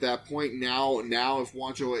back at that point. Now, if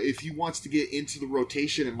Juancho, if he wants to get into the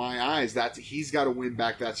rotation, in my eyes, he's got to win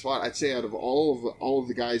back that spot. I'd say out of all of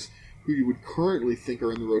the guys who you would currently think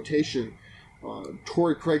are in the rotation,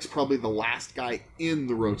 Torrey Craig's probably the last guy in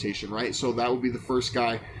the rotation, right? So that would be the first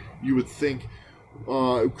guy you would think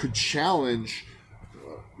could challenge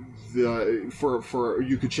for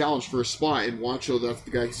a spot. And Juancho, that's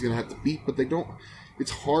the guy he's going to have to beat. But they don't.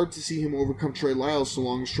 It's hard to see him overcome Trey Lyles so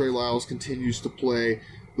long as Trey Lyles continues to play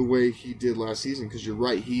the way he did last season. Because you're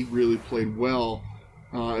right, he really played well,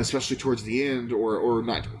 especially towards the end, or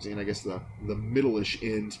not towards the end, I guess the middle-ish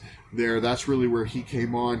end there. That's really where he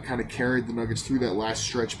came on, kind of carried the Nuggets through that last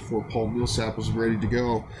stretch before Paul Millsap was ready to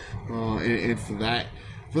go. And for that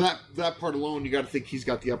part alone, you got to think he's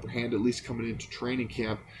got the upper hand, at least coming into training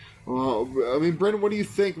camp. I mean, Brendan, what do you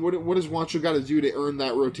think? What does Juancho got to do to earn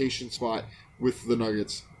that rotation spot with the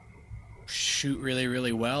Nuggets? Shoot really,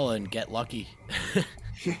 really well and get lucky.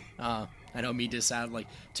 I don't mean to sound like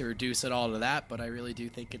to reduce it all to that, but I really do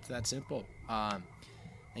think it's that simple. I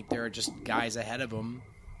think there are just guys ahead of him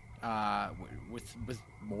with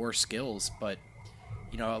more skills, but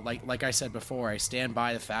like I said before, I stand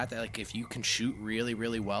by the fact that if you can shoot really,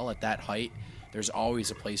 really well at that height, there's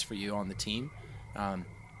always a place for you on the team.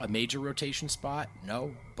 A major rotation spot,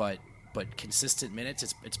 no, but consistent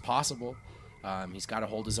minutes, it's possible. He's got to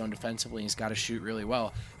hold his own defensively, and he's got to shoot really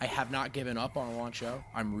well. I have not given up on Juancho.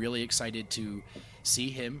 I'm really excited to see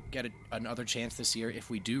him get another chance this year if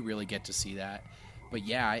we do really get to see that. But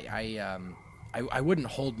yeah, I wouldn't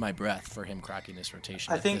hold my breath for him cracking this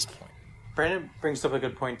rotation at this point. Brandon brings up a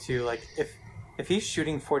good point too. If he's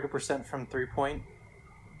shooting 40% from 3-point,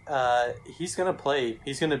 he's gonna play.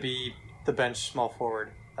 He's gonna be the bench small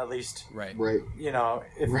forward at least. Right. Right.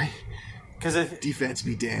 Because if defense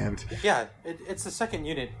be damned. Yeah, it's the second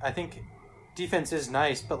unit. I think defense is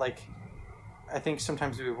nice, but I think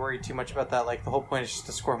sometimes we worry too much about that. The whole point is just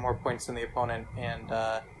to score more points than the opponent. And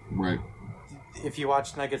right. If you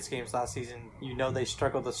watched Nuggets games last season, they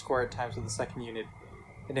struggled to score at times with the second unit.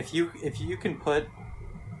 And if you can put,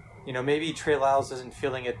 maybe Trey Lyles isn't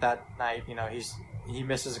feeling it that night. He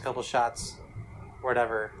misses a couple shots,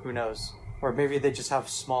 whatever. Who knows? Or maybe they just have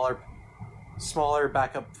smaller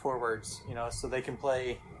backup forwards, so they can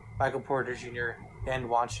play Michael Porter Jr. and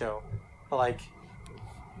Juancho. But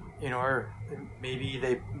or maybe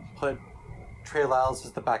they put Trey Lyles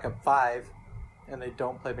as the backup 5 and they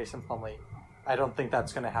don't play Mason Plumlee. I don't think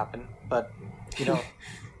that's going to happen. But,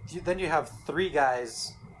 then you have 3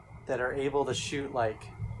 guys that are able to shoot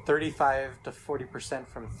 35 to 40%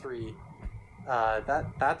 from 3.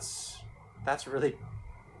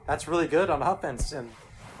 That's really good on offense, and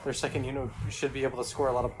their second unit should be able to score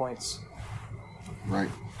a lot of points. Right.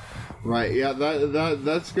 Yeah,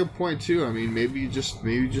 that's a good point too. I mean, maybe you just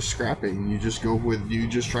scrap it and you just go with you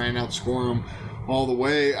just try and outscore them all the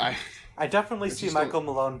way. I definitely see Michael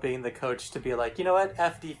Malone being the coach to be like, you know what,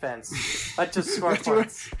 F defense. Let's just score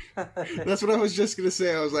points. That's what I was just going to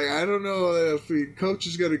say. I was like, I don't know if the coach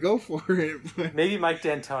is going to go for it. But... Maybe Mike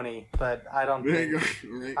D'Antoni, but I don't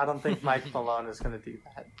think Mike Malone is going to do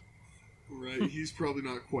that. Right, he's probably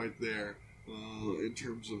not quite there in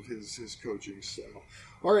terms of his coaching style.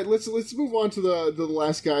 All right, let's move on to the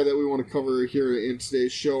last guy that we want to cover here in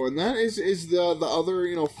today's show, and that is the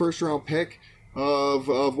other first round pick of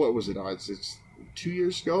what was it? It's 2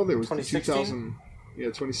 years ago. There was the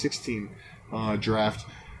 2016 draft.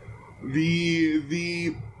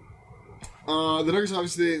 The Nuggets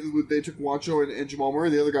obviously they took Juancho and Jamal Murray.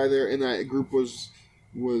 The other guy there in that group was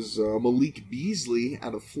Malik Beasley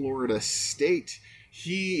out of Florida State.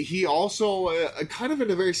 He also kind of in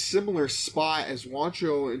a very similar spot as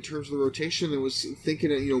Juancho in terms of the rotation, and was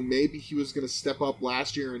thinking that maybe he was going to step up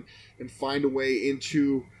last year and find a way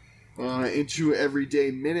into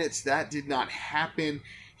everyday minutes. That did not happen.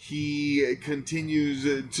 He continues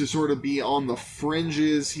to sort of be on the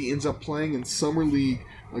fringes. He ends up playing in Summer League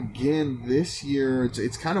again this year.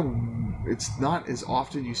 It's not as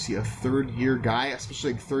often you see a third-year guy,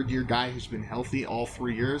 especially a third-year guy who's been healthy all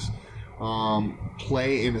 3 years,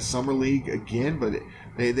 play in a Summer League again. But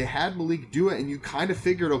they had Malik do it, and you kind of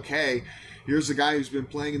figured, okay, here's a guy who's been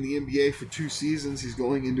playing in the NBA for 2 seasons. He's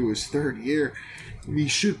going into his 3rd year. He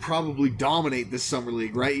should probably dominate this Summer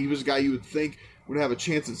League, right? He was a guy you would think would have a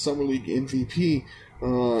chance at Summer League MVP.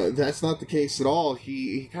 That's not the case at all.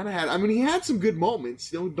 He kind of had. I mean, he had some good moments.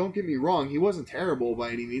 Don't get me wrong. He wasn't terrible by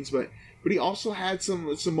any means, but he also had some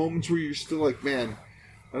moments where you're still like, man,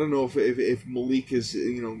 I don't know if Malik is,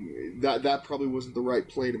 that probably wasn't the right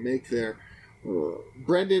play to make there.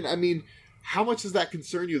 Brendan, I mean, how much does that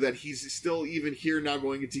concern you that he's still even here now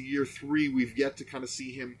going into year 3? We've yet to kind of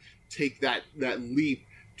see him take that leap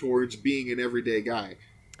towards being an everyday guy.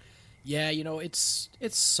 Yeah, it's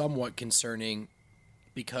somewhat concerning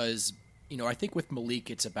because, I think with Malik,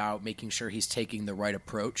 it's about making sure he's taking the right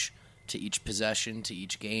approach to each possession, to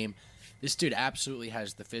each game. This dude absolutely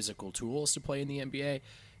has the physical tools to play in the NBA.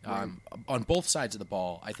 On both sides of the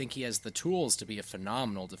ball, I think he has the tools to be a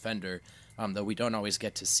phenomenal defender, though we don't always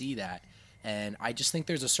get to see that. And I just think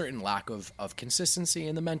there's a certain lack of consistency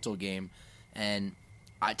in the mental game. And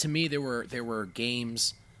to me, there were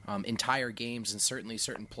games, entire games, and certainly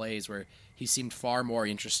certain plays where he seemed far more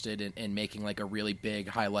interested in making like a really big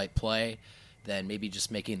highlight play than maybe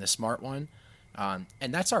just making the smart one.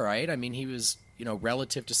 And that's all right. I mean, he was,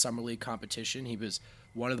 relative to Summer League competition, he was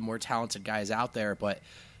one of the more talented guys out there. But,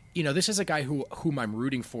 this is a guy whom I'm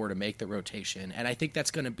rooting for to make the rotation. And I think that's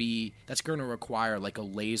going to require like a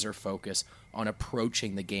laser focus on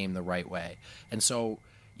approaching the game the right way. And so,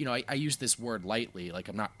 I use this word lightly, like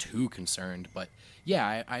I'm not too concerned, but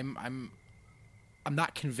yeah, I'm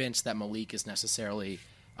not convinced that Malik is necessarily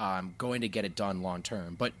going to get it done long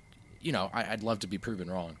term. But, I'd love to be proven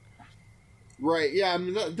wrong. Right. Yeah. I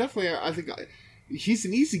mean, definitely. I think he's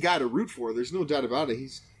an easy guy to root for. There's no doubt about it.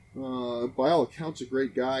 He's, by all accounts, a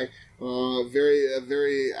great guy.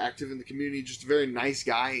 Very active in the community. Just a very nice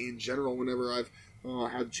guy in general. Whenever I've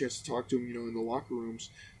had the chance to talk to him, in the locker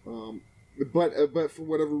rooms. But for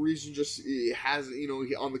whatever reason, just he has,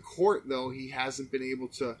 on the court though, he hasn't been able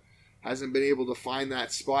to find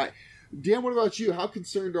that spot. Dan, what about you? How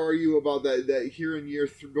concerned are you about that here in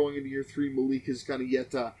going into year 3, Malik has kind of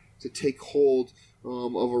yet to take hold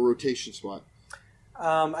of a rotation spot?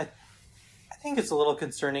 I think it's a little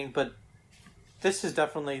concerning, but this is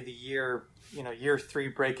definitely the year. Year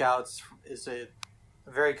 3 breakouts is a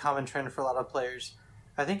very common trend for a lot of players.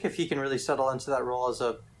 I think if he can really settle into that role as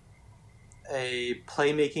a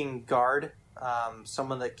playmaking guard,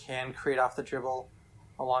 someone that can create off the dribble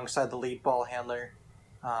alongside the lead ball handler,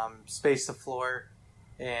 space the floor,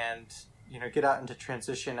 and get out into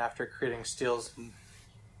transition after creating steals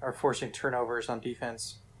or forcing turnovers on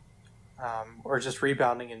defense, or just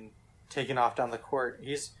rebounding and taking off down the court.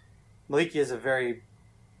 Malik is a very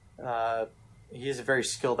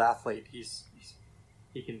skilled athlete.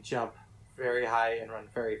 He can jump very high and run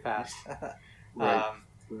very fast. Right.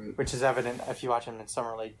 Which is evident if you watch him in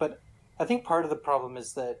Summer League. But I think part of the problem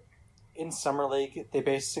is that in Summer League, they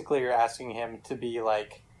basically are asking him to be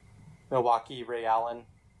like Milwaukee Ray Allen.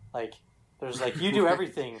 Like, there's like, you do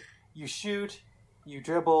everything. You shoot, you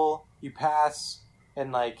dribble, you pass,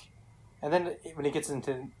 and then when he gets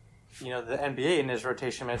into, the NBA in his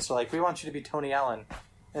rotation minutes, they're like, we want you to be Tony Allen.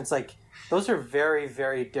 And it's like, those are very,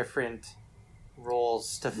 very different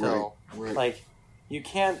roles to fill. Right. Like, you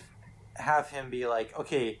can't have him be like,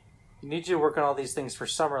 okay, you need you to work on all these things for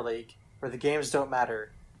Summer League where the games don't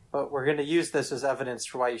matter, but we're going to use this as evidence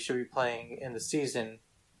for why you should be playing in the season.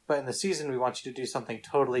 But in the season, we want you to do something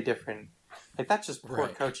totally different. Like, that's just poor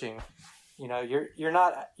coaching. You're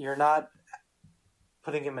not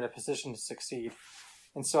putting him in a position to succeed.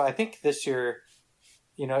 And so I think this year,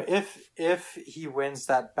 if he wins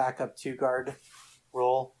that backup 2 guard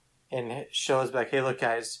role and shows back, hey, look,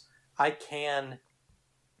 guys, I can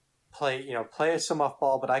play some off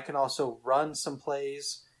ball, but I can also run some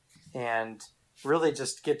plays and really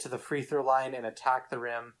just get to the free throw line and attack the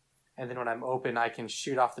rim. And then when I'm open, I can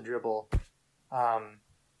shoot off the dribble.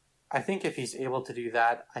 I think if he's able to do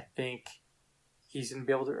that, I think he's going to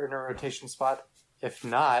be able to earn a rotation spot. If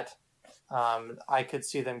not, I could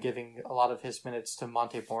see them giving a lot of his minutes to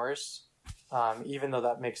Monte Morris, even though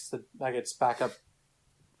that makes the Nuggets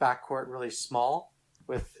backcourt really small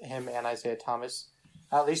with him and Isaiah Thomas.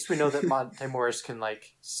 At least we know that Monte Morris can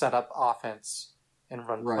set up offense and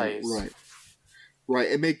run plays.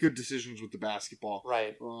 Right, and make good decisions with the basketball.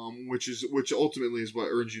 Right. Which ultimately is what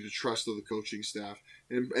earns you the trust of the coaching staff,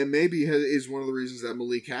 and maybe is one of the reasons that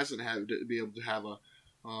Malik hasn't had to be able to have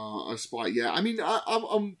a spot yet. I mean,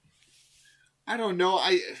 I don't know.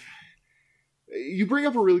 You bring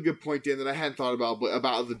up a really good point, Dan, that I hadn't thought about, but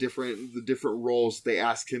about the different roles they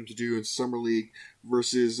ask him to do in Summer League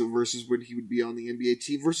versus when he would be on the NBA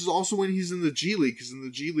team versus also when he's in the G League, because in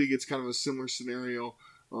the G League it's kind of a similar scenario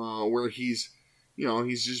where he's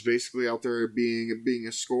just basically out there being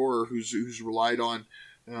a scorer who's relied on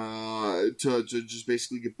to just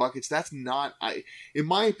basically get buckets. That's not, in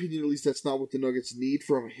my opinion at least, that's not what the Nuggets need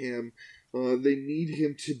from him. They need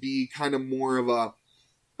him to be kind of more of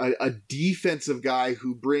a defensive guy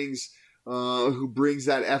who brings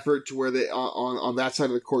that effort to where they on that side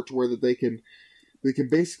of the court to where that they can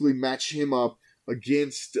basically match him up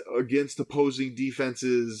against opposing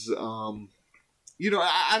defenses.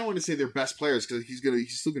 I don't want to say they're best players because he's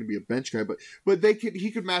still gonna be a bench guy, but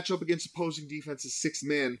he could match up against opposing defenses 6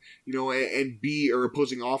 men, or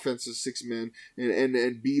opposing offenses 6 men,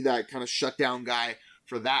 and be that kind of shutdown guy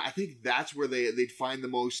for that. I think that's where they'd find the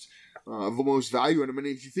most value in him. And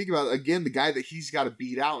if you think about it, again, the guy that he's got to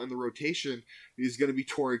beat out in the rotation is going to be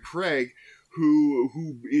Torrey Craig,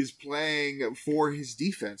 who is playing for his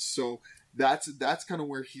defense. So that's kind of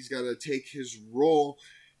where he's got to take his role,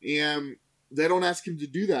 and they don't ask him to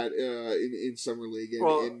do that in Summer League.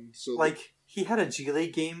 And so he had a G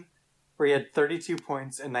League game where he had 32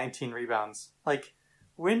 points and 19 rebounds.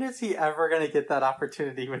 When is he ever going to get that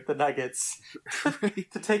opportunity with the Nuggets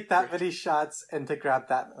to take that many shots and to grab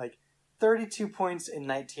that 32 points and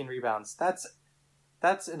 19 rebounds?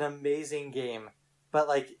 That's an amazing game, but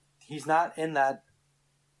he's not in that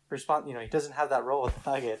response. He doesn't have that role with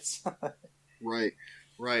the Nuggets. Right,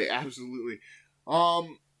 absolutely.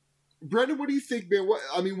 Brendan, what do you think, man?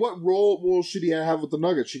 What role should he have with the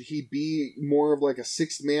Nuggets? Should he be more of a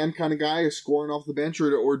sixth man kind of guy, scoring off the bench,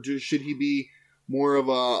 or should he be more of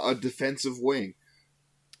a defensive wing?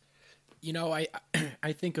 I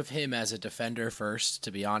think of him as a defender first,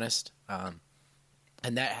 to be honest.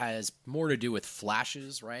 And that has more to do with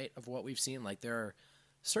flashes, right, of what we've seen. There are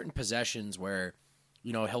certain possessions where,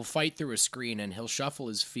 he'll fight through a screen and he'll shuffle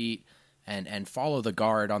his feet and follow the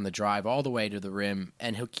guard on the drive all the way to the rim.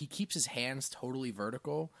 And he keeps his hands totally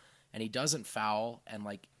vertical and he doesn't foul. And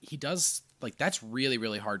he does, that's really,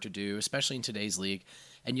 really hard to do, especially in today's league.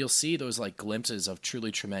 And you'll see those glimpses of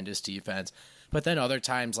truly tremendous defense. But then other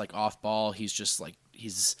times, off ball, he's just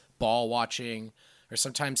he's ball watching, or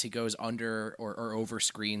sometimes he goes under or over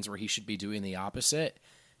screens where he should be doing the opposite.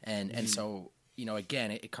 And so,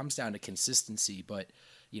 again, it comes down to consistency. But,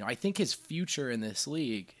 I think his future in this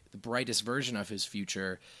league, the brightest version of his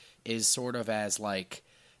future, is sort of as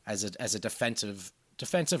a defensive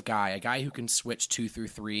guy, a guy who can switch 2 through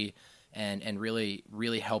 3 and really,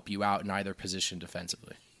 really help you out in either position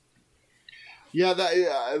defensively. Yeah,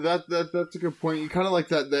 that's a good point. You kind of like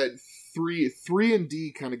that 3 and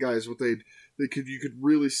D kind of guy is what you could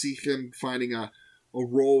really see him finding a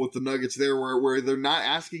role with the Nuggets there where they're not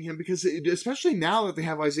asking him, because especially now that they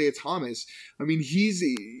have Isaiah Thomas,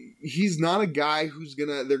 he's not a guy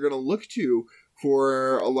they're gonna look to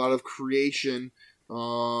for a lot of creation.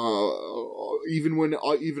 Even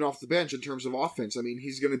off the bench in terms of offense.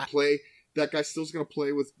 He's going to play. That guy still's going to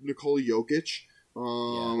play with Nikola Jokic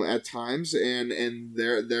at times, and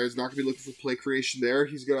there's not going to be looking for play creation there.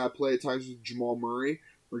 He's going to play at times with Jamal Murray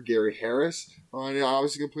or Gary Harris, and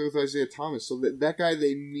obviously going to play with Isaiah Thomas. So that guy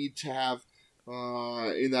they need to have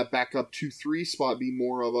in that backup 2-3 spot be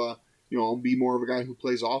more of a guy who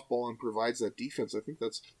plays off ball and provides that defense. I think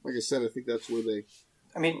that's, like I said, that's where they.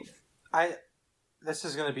 This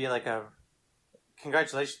is going to be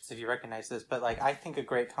congratulations if you recognize this, but I think a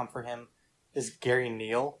great comp for him is Gary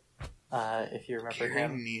Neal, if you remember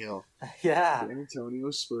him. Gary Neal. Yeah. San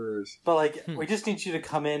Antonio Spurs. But we just need you to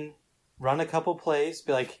come in, run a couple plays,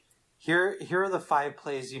 be here are the 5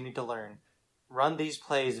 plays you need to learn. Run these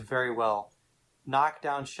plays very well. Knock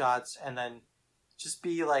down shots, and then just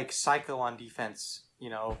be psycho on defense,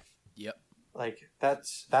 Yep.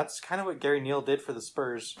 That's kind of what Gary Neal did for the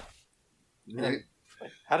Spurs. Right.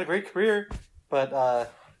 Had a great career, but I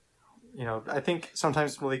think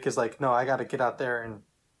sometimes Malik is no, I got to get out there and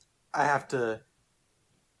I have to,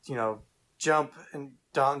 jump and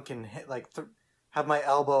dunk and hit have my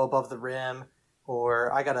elbow above the rim,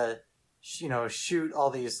 or I gotta, shoot all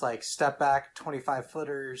these step back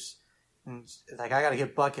 25-footers, and I gotta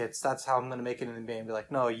get buckets. That's how I'm gonna make it in the NBA. And be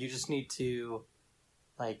no, you just need to,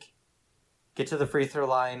 get to the free throw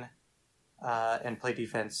line, and play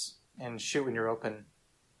defense and shoot when you're open.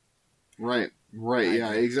 Right,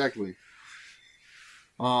 yeah, exactly.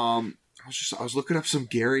 I was looking up some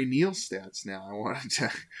Gary Neal stats now. I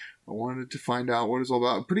wanted to find out what it's all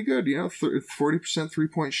about. Pretty good, 40%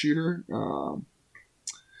 3-point shooter.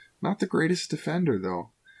 Not the greatest defender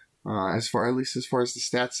though, at least as far as the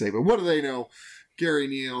stats say. But what do they know? Gary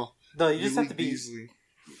Neal. No, you just have to be.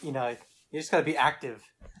 You just got to be active.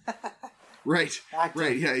 Right.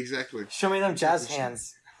 Yeah, exactly. Show me them jazz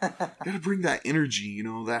hands. Gotta bring that energy,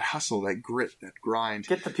 that hustle, that grit, that grind.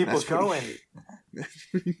 Get the people going.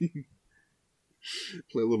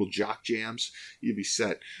 Play a little jock jams. You'll be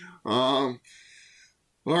set. All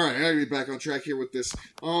right, I gotta get back on track here with this.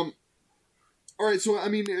 All right, so I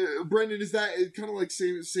mean, Brendan, is that kind of like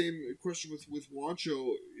same question with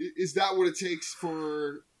Juancho? Is that what it takes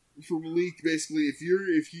for Malik? Basically,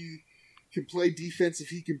 if he can play defense, if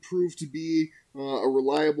he can prove to be a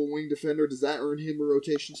reliable wing defender, does that earn him a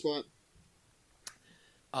rotation spot?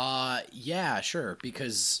 Yeah, sure.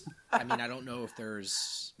 Because I mean, I don't know if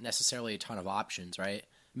there's necessarily a ton of options, right?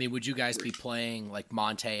 I mean, would you guys be playing like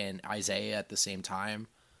Monte and Isaiah at the same time?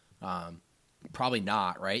 Probably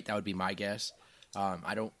not, right? That would be my guess.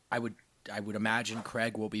 I would imagine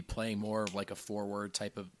Craig will be playing more of like a forward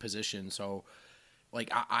type of position. So, like,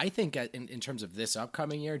 I think in terms of this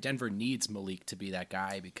upcoming year, Denver needs Malik to be that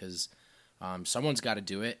guy because someone's got to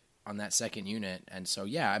do it on that second unit. And so,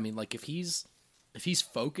 yeah, I mean, like if he's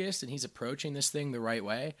focused and he's approaching this thing the right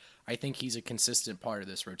way, I think he's a consistent part of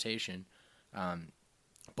this rotation.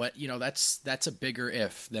 But you know, that's a bigger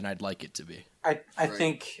if than I'd like it to be. I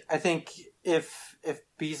think if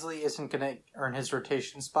Beasley isn't going to earn his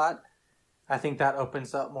rotation spot, I think that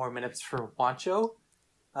opens up more minutes for Juancho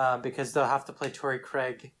because they'll have to play Torrey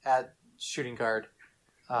Craig at shooting guard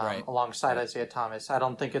alongside Isaiah Thomas. I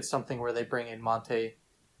don't think it's something where they bring in Monte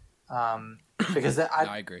because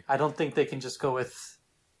I agree. I don't think they can just go with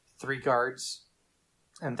 3 guards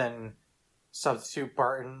and then substitute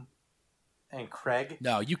Barton and Craig.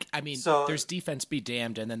 No, there's defense be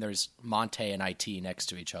damned, and then there's Monte and IT next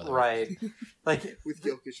to each other. Right. Like with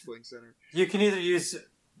Jokic playing center. You can either use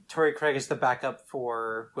Torrey Craig as the backup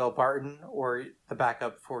for Will Barton or the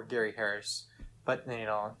backup for Gary Harris. But, you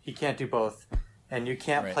know, he can't do both. And you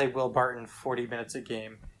can't play Will Barton 40 minutes a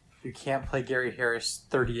game. You can't play Gary Harris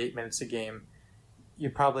 38 minutes a game. You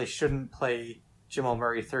probably shouldn't play Jamal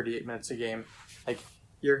Murray 38 minutes a game. Like,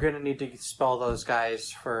 you're going to need to spell those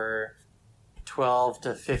guys for 12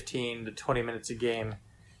 to 15 to 20 minutes a game.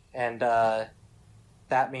 And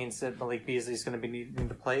that means that Malik Beasley is going to be needing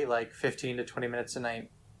to play like 15 to 20 minutes a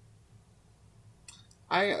night.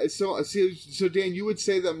 So Dan, you would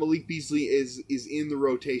say that Malik Beasley is in the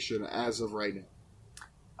rotation as of right now?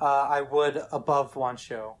 I would above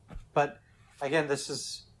Juancho. But again, this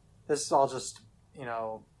is all just, you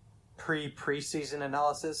know, preseason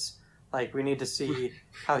analysis. Like, we need to see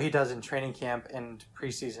how he does in training camp and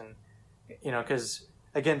preseason. You know, because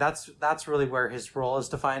again, that's really where his role is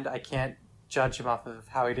defined. I can't judge him off of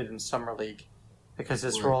how he did in summer league because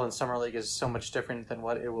his role in summer league is so much different than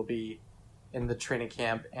what it will be in the training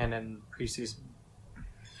camp and in preseason.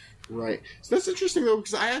 Right. So that's interesting though,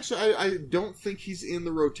 because I don't think he's in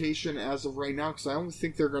the rotation as of right now, because I only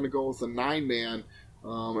think they're going to go with a 9-man,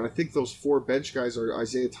 and I think those 4 bench guys are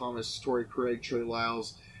Isaiah Thomas, Torrey Craig, Trey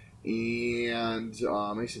Lyles, and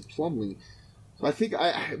Mason Plumlee. I think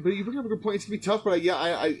but you bring up a good point. It's gonna be tough, but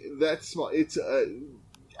it's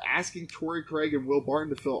asking Torrey Craig and Will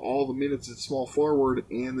Barton to fill all the minutes at small forward,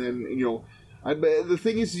 and then the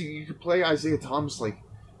thing is you could play Isaiah Thomas like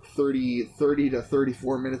 30 to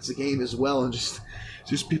 34 minutes a game as well, and just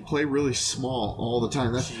play really small all the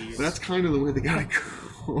time. That's kind of the way they gotta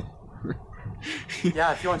go.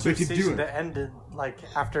 Yeah, if you want your season to end like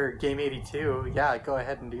after game 82, yeah, go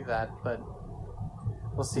ahead and do that, but.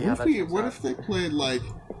 We'll see how that turns out. What if they played?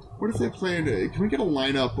 Can we get a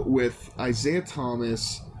lineup with Isaiah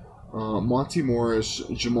Thomas, Monty Morris,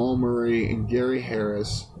 Jamal Murray, and Gary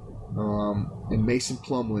Harris, and Mason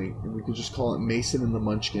Plumlee, and we could just call it Mason and the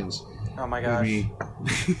Munchkins. Oh my gosh!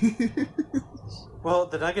 Well,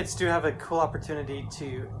 the Nuggets do have a cool opportunity to,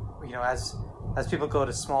 you know, as people go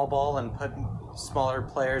to small ball and put smaller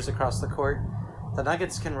players across the court, the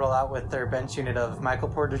Nuggets can roll out with their bench unit of Michael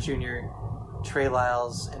Porter Jr., Trey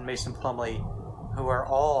Lyles, and Mason Plumlee, who are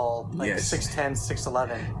all like 6'10",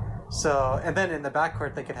 6'11". So, and then in the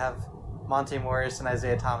backcourt they could have Monte Morris and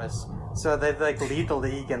Isaiah Thomas. So they like lead the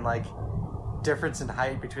league in like difference in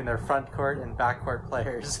height between their front court and backcourt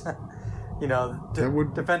players. You know,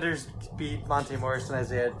 defenders beat Monte Morris and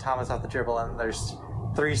Isaiah Thomas off the dribble, and there's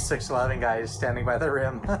 3 6'11" guys standing by the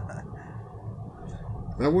rim.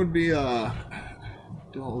 That would be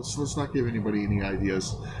let's not give anybody any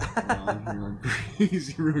ideas on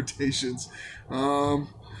crazy rotations.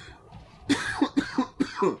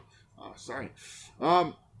 Sorry.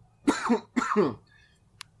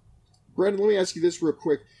 Brandon, let me ask you this real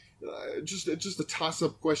quick. Just a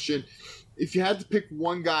toss-up question. If you had to pick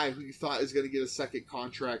one guy who you thought is going to get a second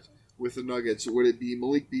contract with the Nuggets, would it be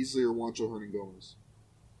Malik Beasley or Juancho Hernangomez?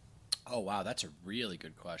 Oh, wow. That's a really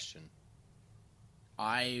good question.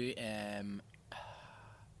 I am...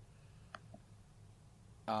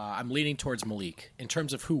 I'm leaning towards Malik in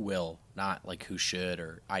terms of who will, not like who should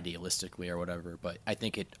or idealistically or whatever. But I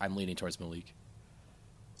think I'm leaning towards Malik.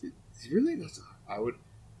 Really? I would.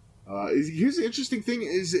 Here's the interesting thing: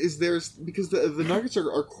 is there's because the Nuggets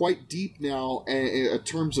are quite deep now in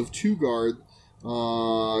terms of two guard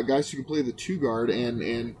guys who can play the two guard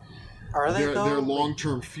and are they their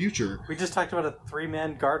long-term future. We just talked about a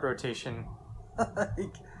 3-man guard rotation.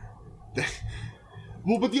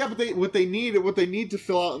 Well, but what they need to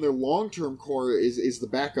fill out in their long-term core is the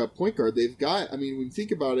backup point guard. They've got, I mean, when you think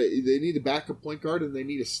about it, they need a backup point guard and they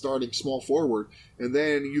need a starting small forward. And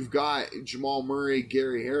then you've got Jamal Murray,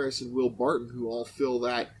 Gary Harris, and Will Barton who all fill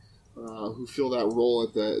that role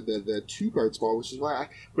at the two guard spot, which is why.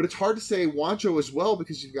 But it's hard to say Juancho as well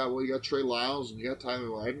because you got Trey Lyles and you got Tyler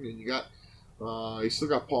Lydon and you still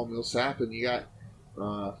got Paul Millsap and you got.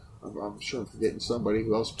 I'm sure I'm forgetting somebody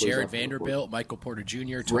who else plays. Jared Vanderbilt, Michael Porter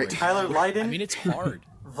Jr., Tyler Lydon. I mean, it's hard.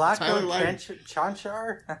 Vlatko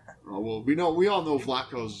Cancar. Well, we all know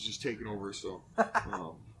Vlatko's just taking over. So,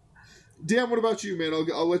 Dan, what about you, man?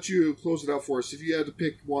 I'll let you close it out for us. If you had to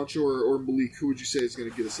pick Juancho or Malik, who would you say is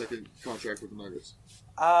going to get a second contract with the Nuggets?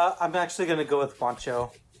 I'm actually going to go with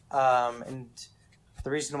Juancho, and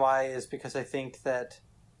the reason why is because I think that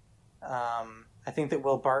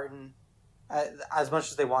Will Barton. As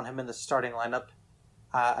much as they want him in the starting lineup,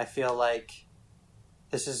 I feel like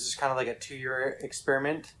this is just kind of like a 2-year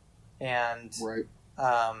experiment, and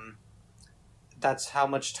that's how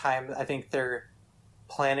much time I think they're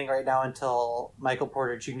planning right now until Michael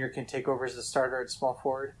Porter Jr. can take over as the starter at small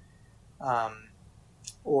forward,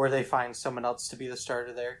 or they find someone else to be the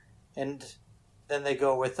starter there, and then they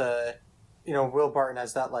go with Will Barton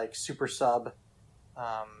as that like super sub,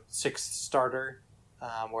 sixth starter,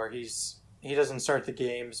 where he doesn't start the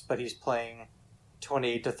games, but he's playing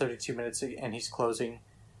 28 to 32 minutes and he's closing.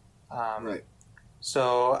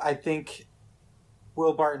 So I think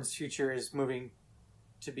Will Barton's future is moving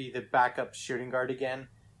to be the backup shooting guard again,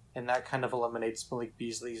 and that kind of eliminates Malik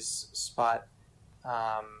Beasley's spot.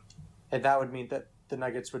 And that would mean that the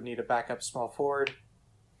Nuggets would need a backup small forward,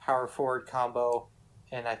 power forward combo,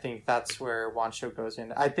 and I think that's where Juancho goes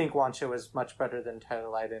in. I think Juancho is much better than Tyler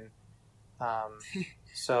Lydon.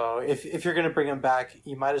 So if you're going to bring him back,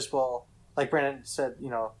 you might as well, like Brandon said,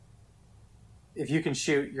 if you can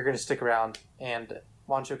shoot, you're going to stick around, and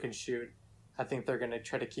Juancho can shoot. I think they're going to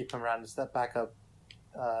try to keep him around as that backup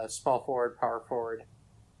small forward, power forward,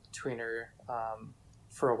 tweener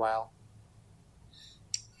for a while.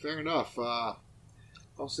 Fair enough. I'll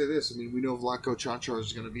say this. I mean, we know Vlatko Cancar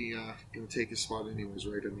is going to be going to take his spot anyways,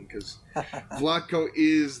 right? I mean, because Vlatko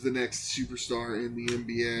is the next superstar in the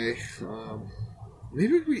NBA.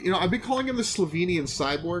 Maybe I've been calling him the Slovenian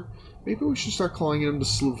Cyborg. Maybe we should start calling him the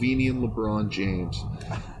Slovenian LeBron James.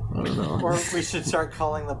 I don't know. Or we should start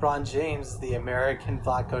calling LeBron James the American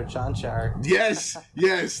Vlatko Cancar. Yes,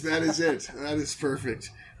 that is it. That is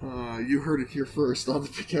perfect. You heard it here first on the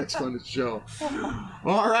Big X Pundits Show.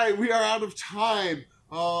 All right, we are out of time.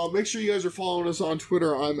 Make sure you guys are following us on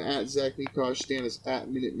Twitter. I'm at Zach Nikosh. Dan is at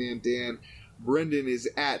Minuteman Dan. Brendan is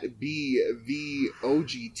at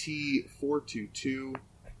BVOGT422.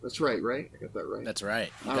 That's right? I got that right. That's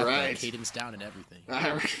right. You All got right. the cadence down and everything.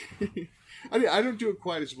 I don't do it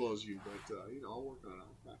quite as well as you, but I'll work on it.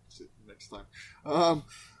 I'll practice it next time.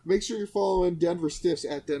 Make sure you're following Denver Stiffs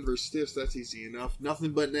at Denver Stiffs. That's easy enough.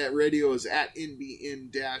 Nothing But Net Radio is at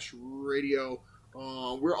NBN-Radio.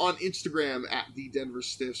 We're on Instagram at the Denver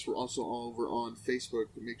Stiffs. We're also over on Facebook.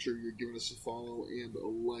 Make sure you're giving us a follow and a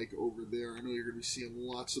like over there. I know you're going to be seeing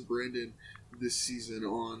lots of Brandon this season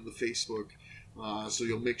on the Facebook, so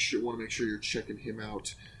you'll want to make sure you're checking him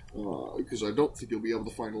out, because I don't think you'll be able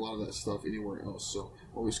to find a lot of that stuff anywhere else. So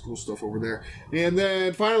always cool stuff over there. And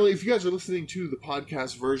then finally, if you guys are listening to the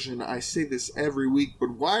podcast version, I say this every week, but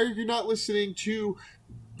why are you not listening to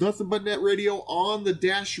Nothing But Net Radio on the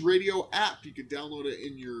Dash Radio app? You can download it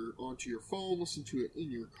onto your phone, listen to it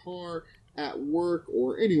in your car, at work,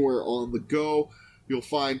 or anywhere on the go. You'll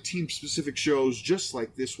find team-specific shows just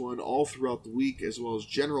like this one all throughout the week, as well as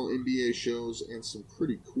general NBA shows and some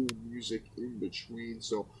pretty cool music in between.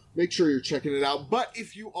 So make sure you're checking it out. But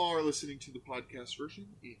if you are listening to the podcast version,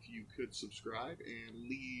 if you could subscribe and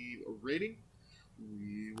leave a rating,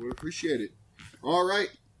 we would appreciate it. All right,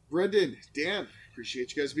 Brendan, Dan,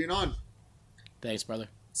 appreciate you guys being on. Thanks, brother.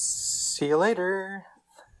 See you later.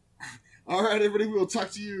 All right, everybody, we'll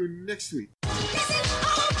talk to you next week.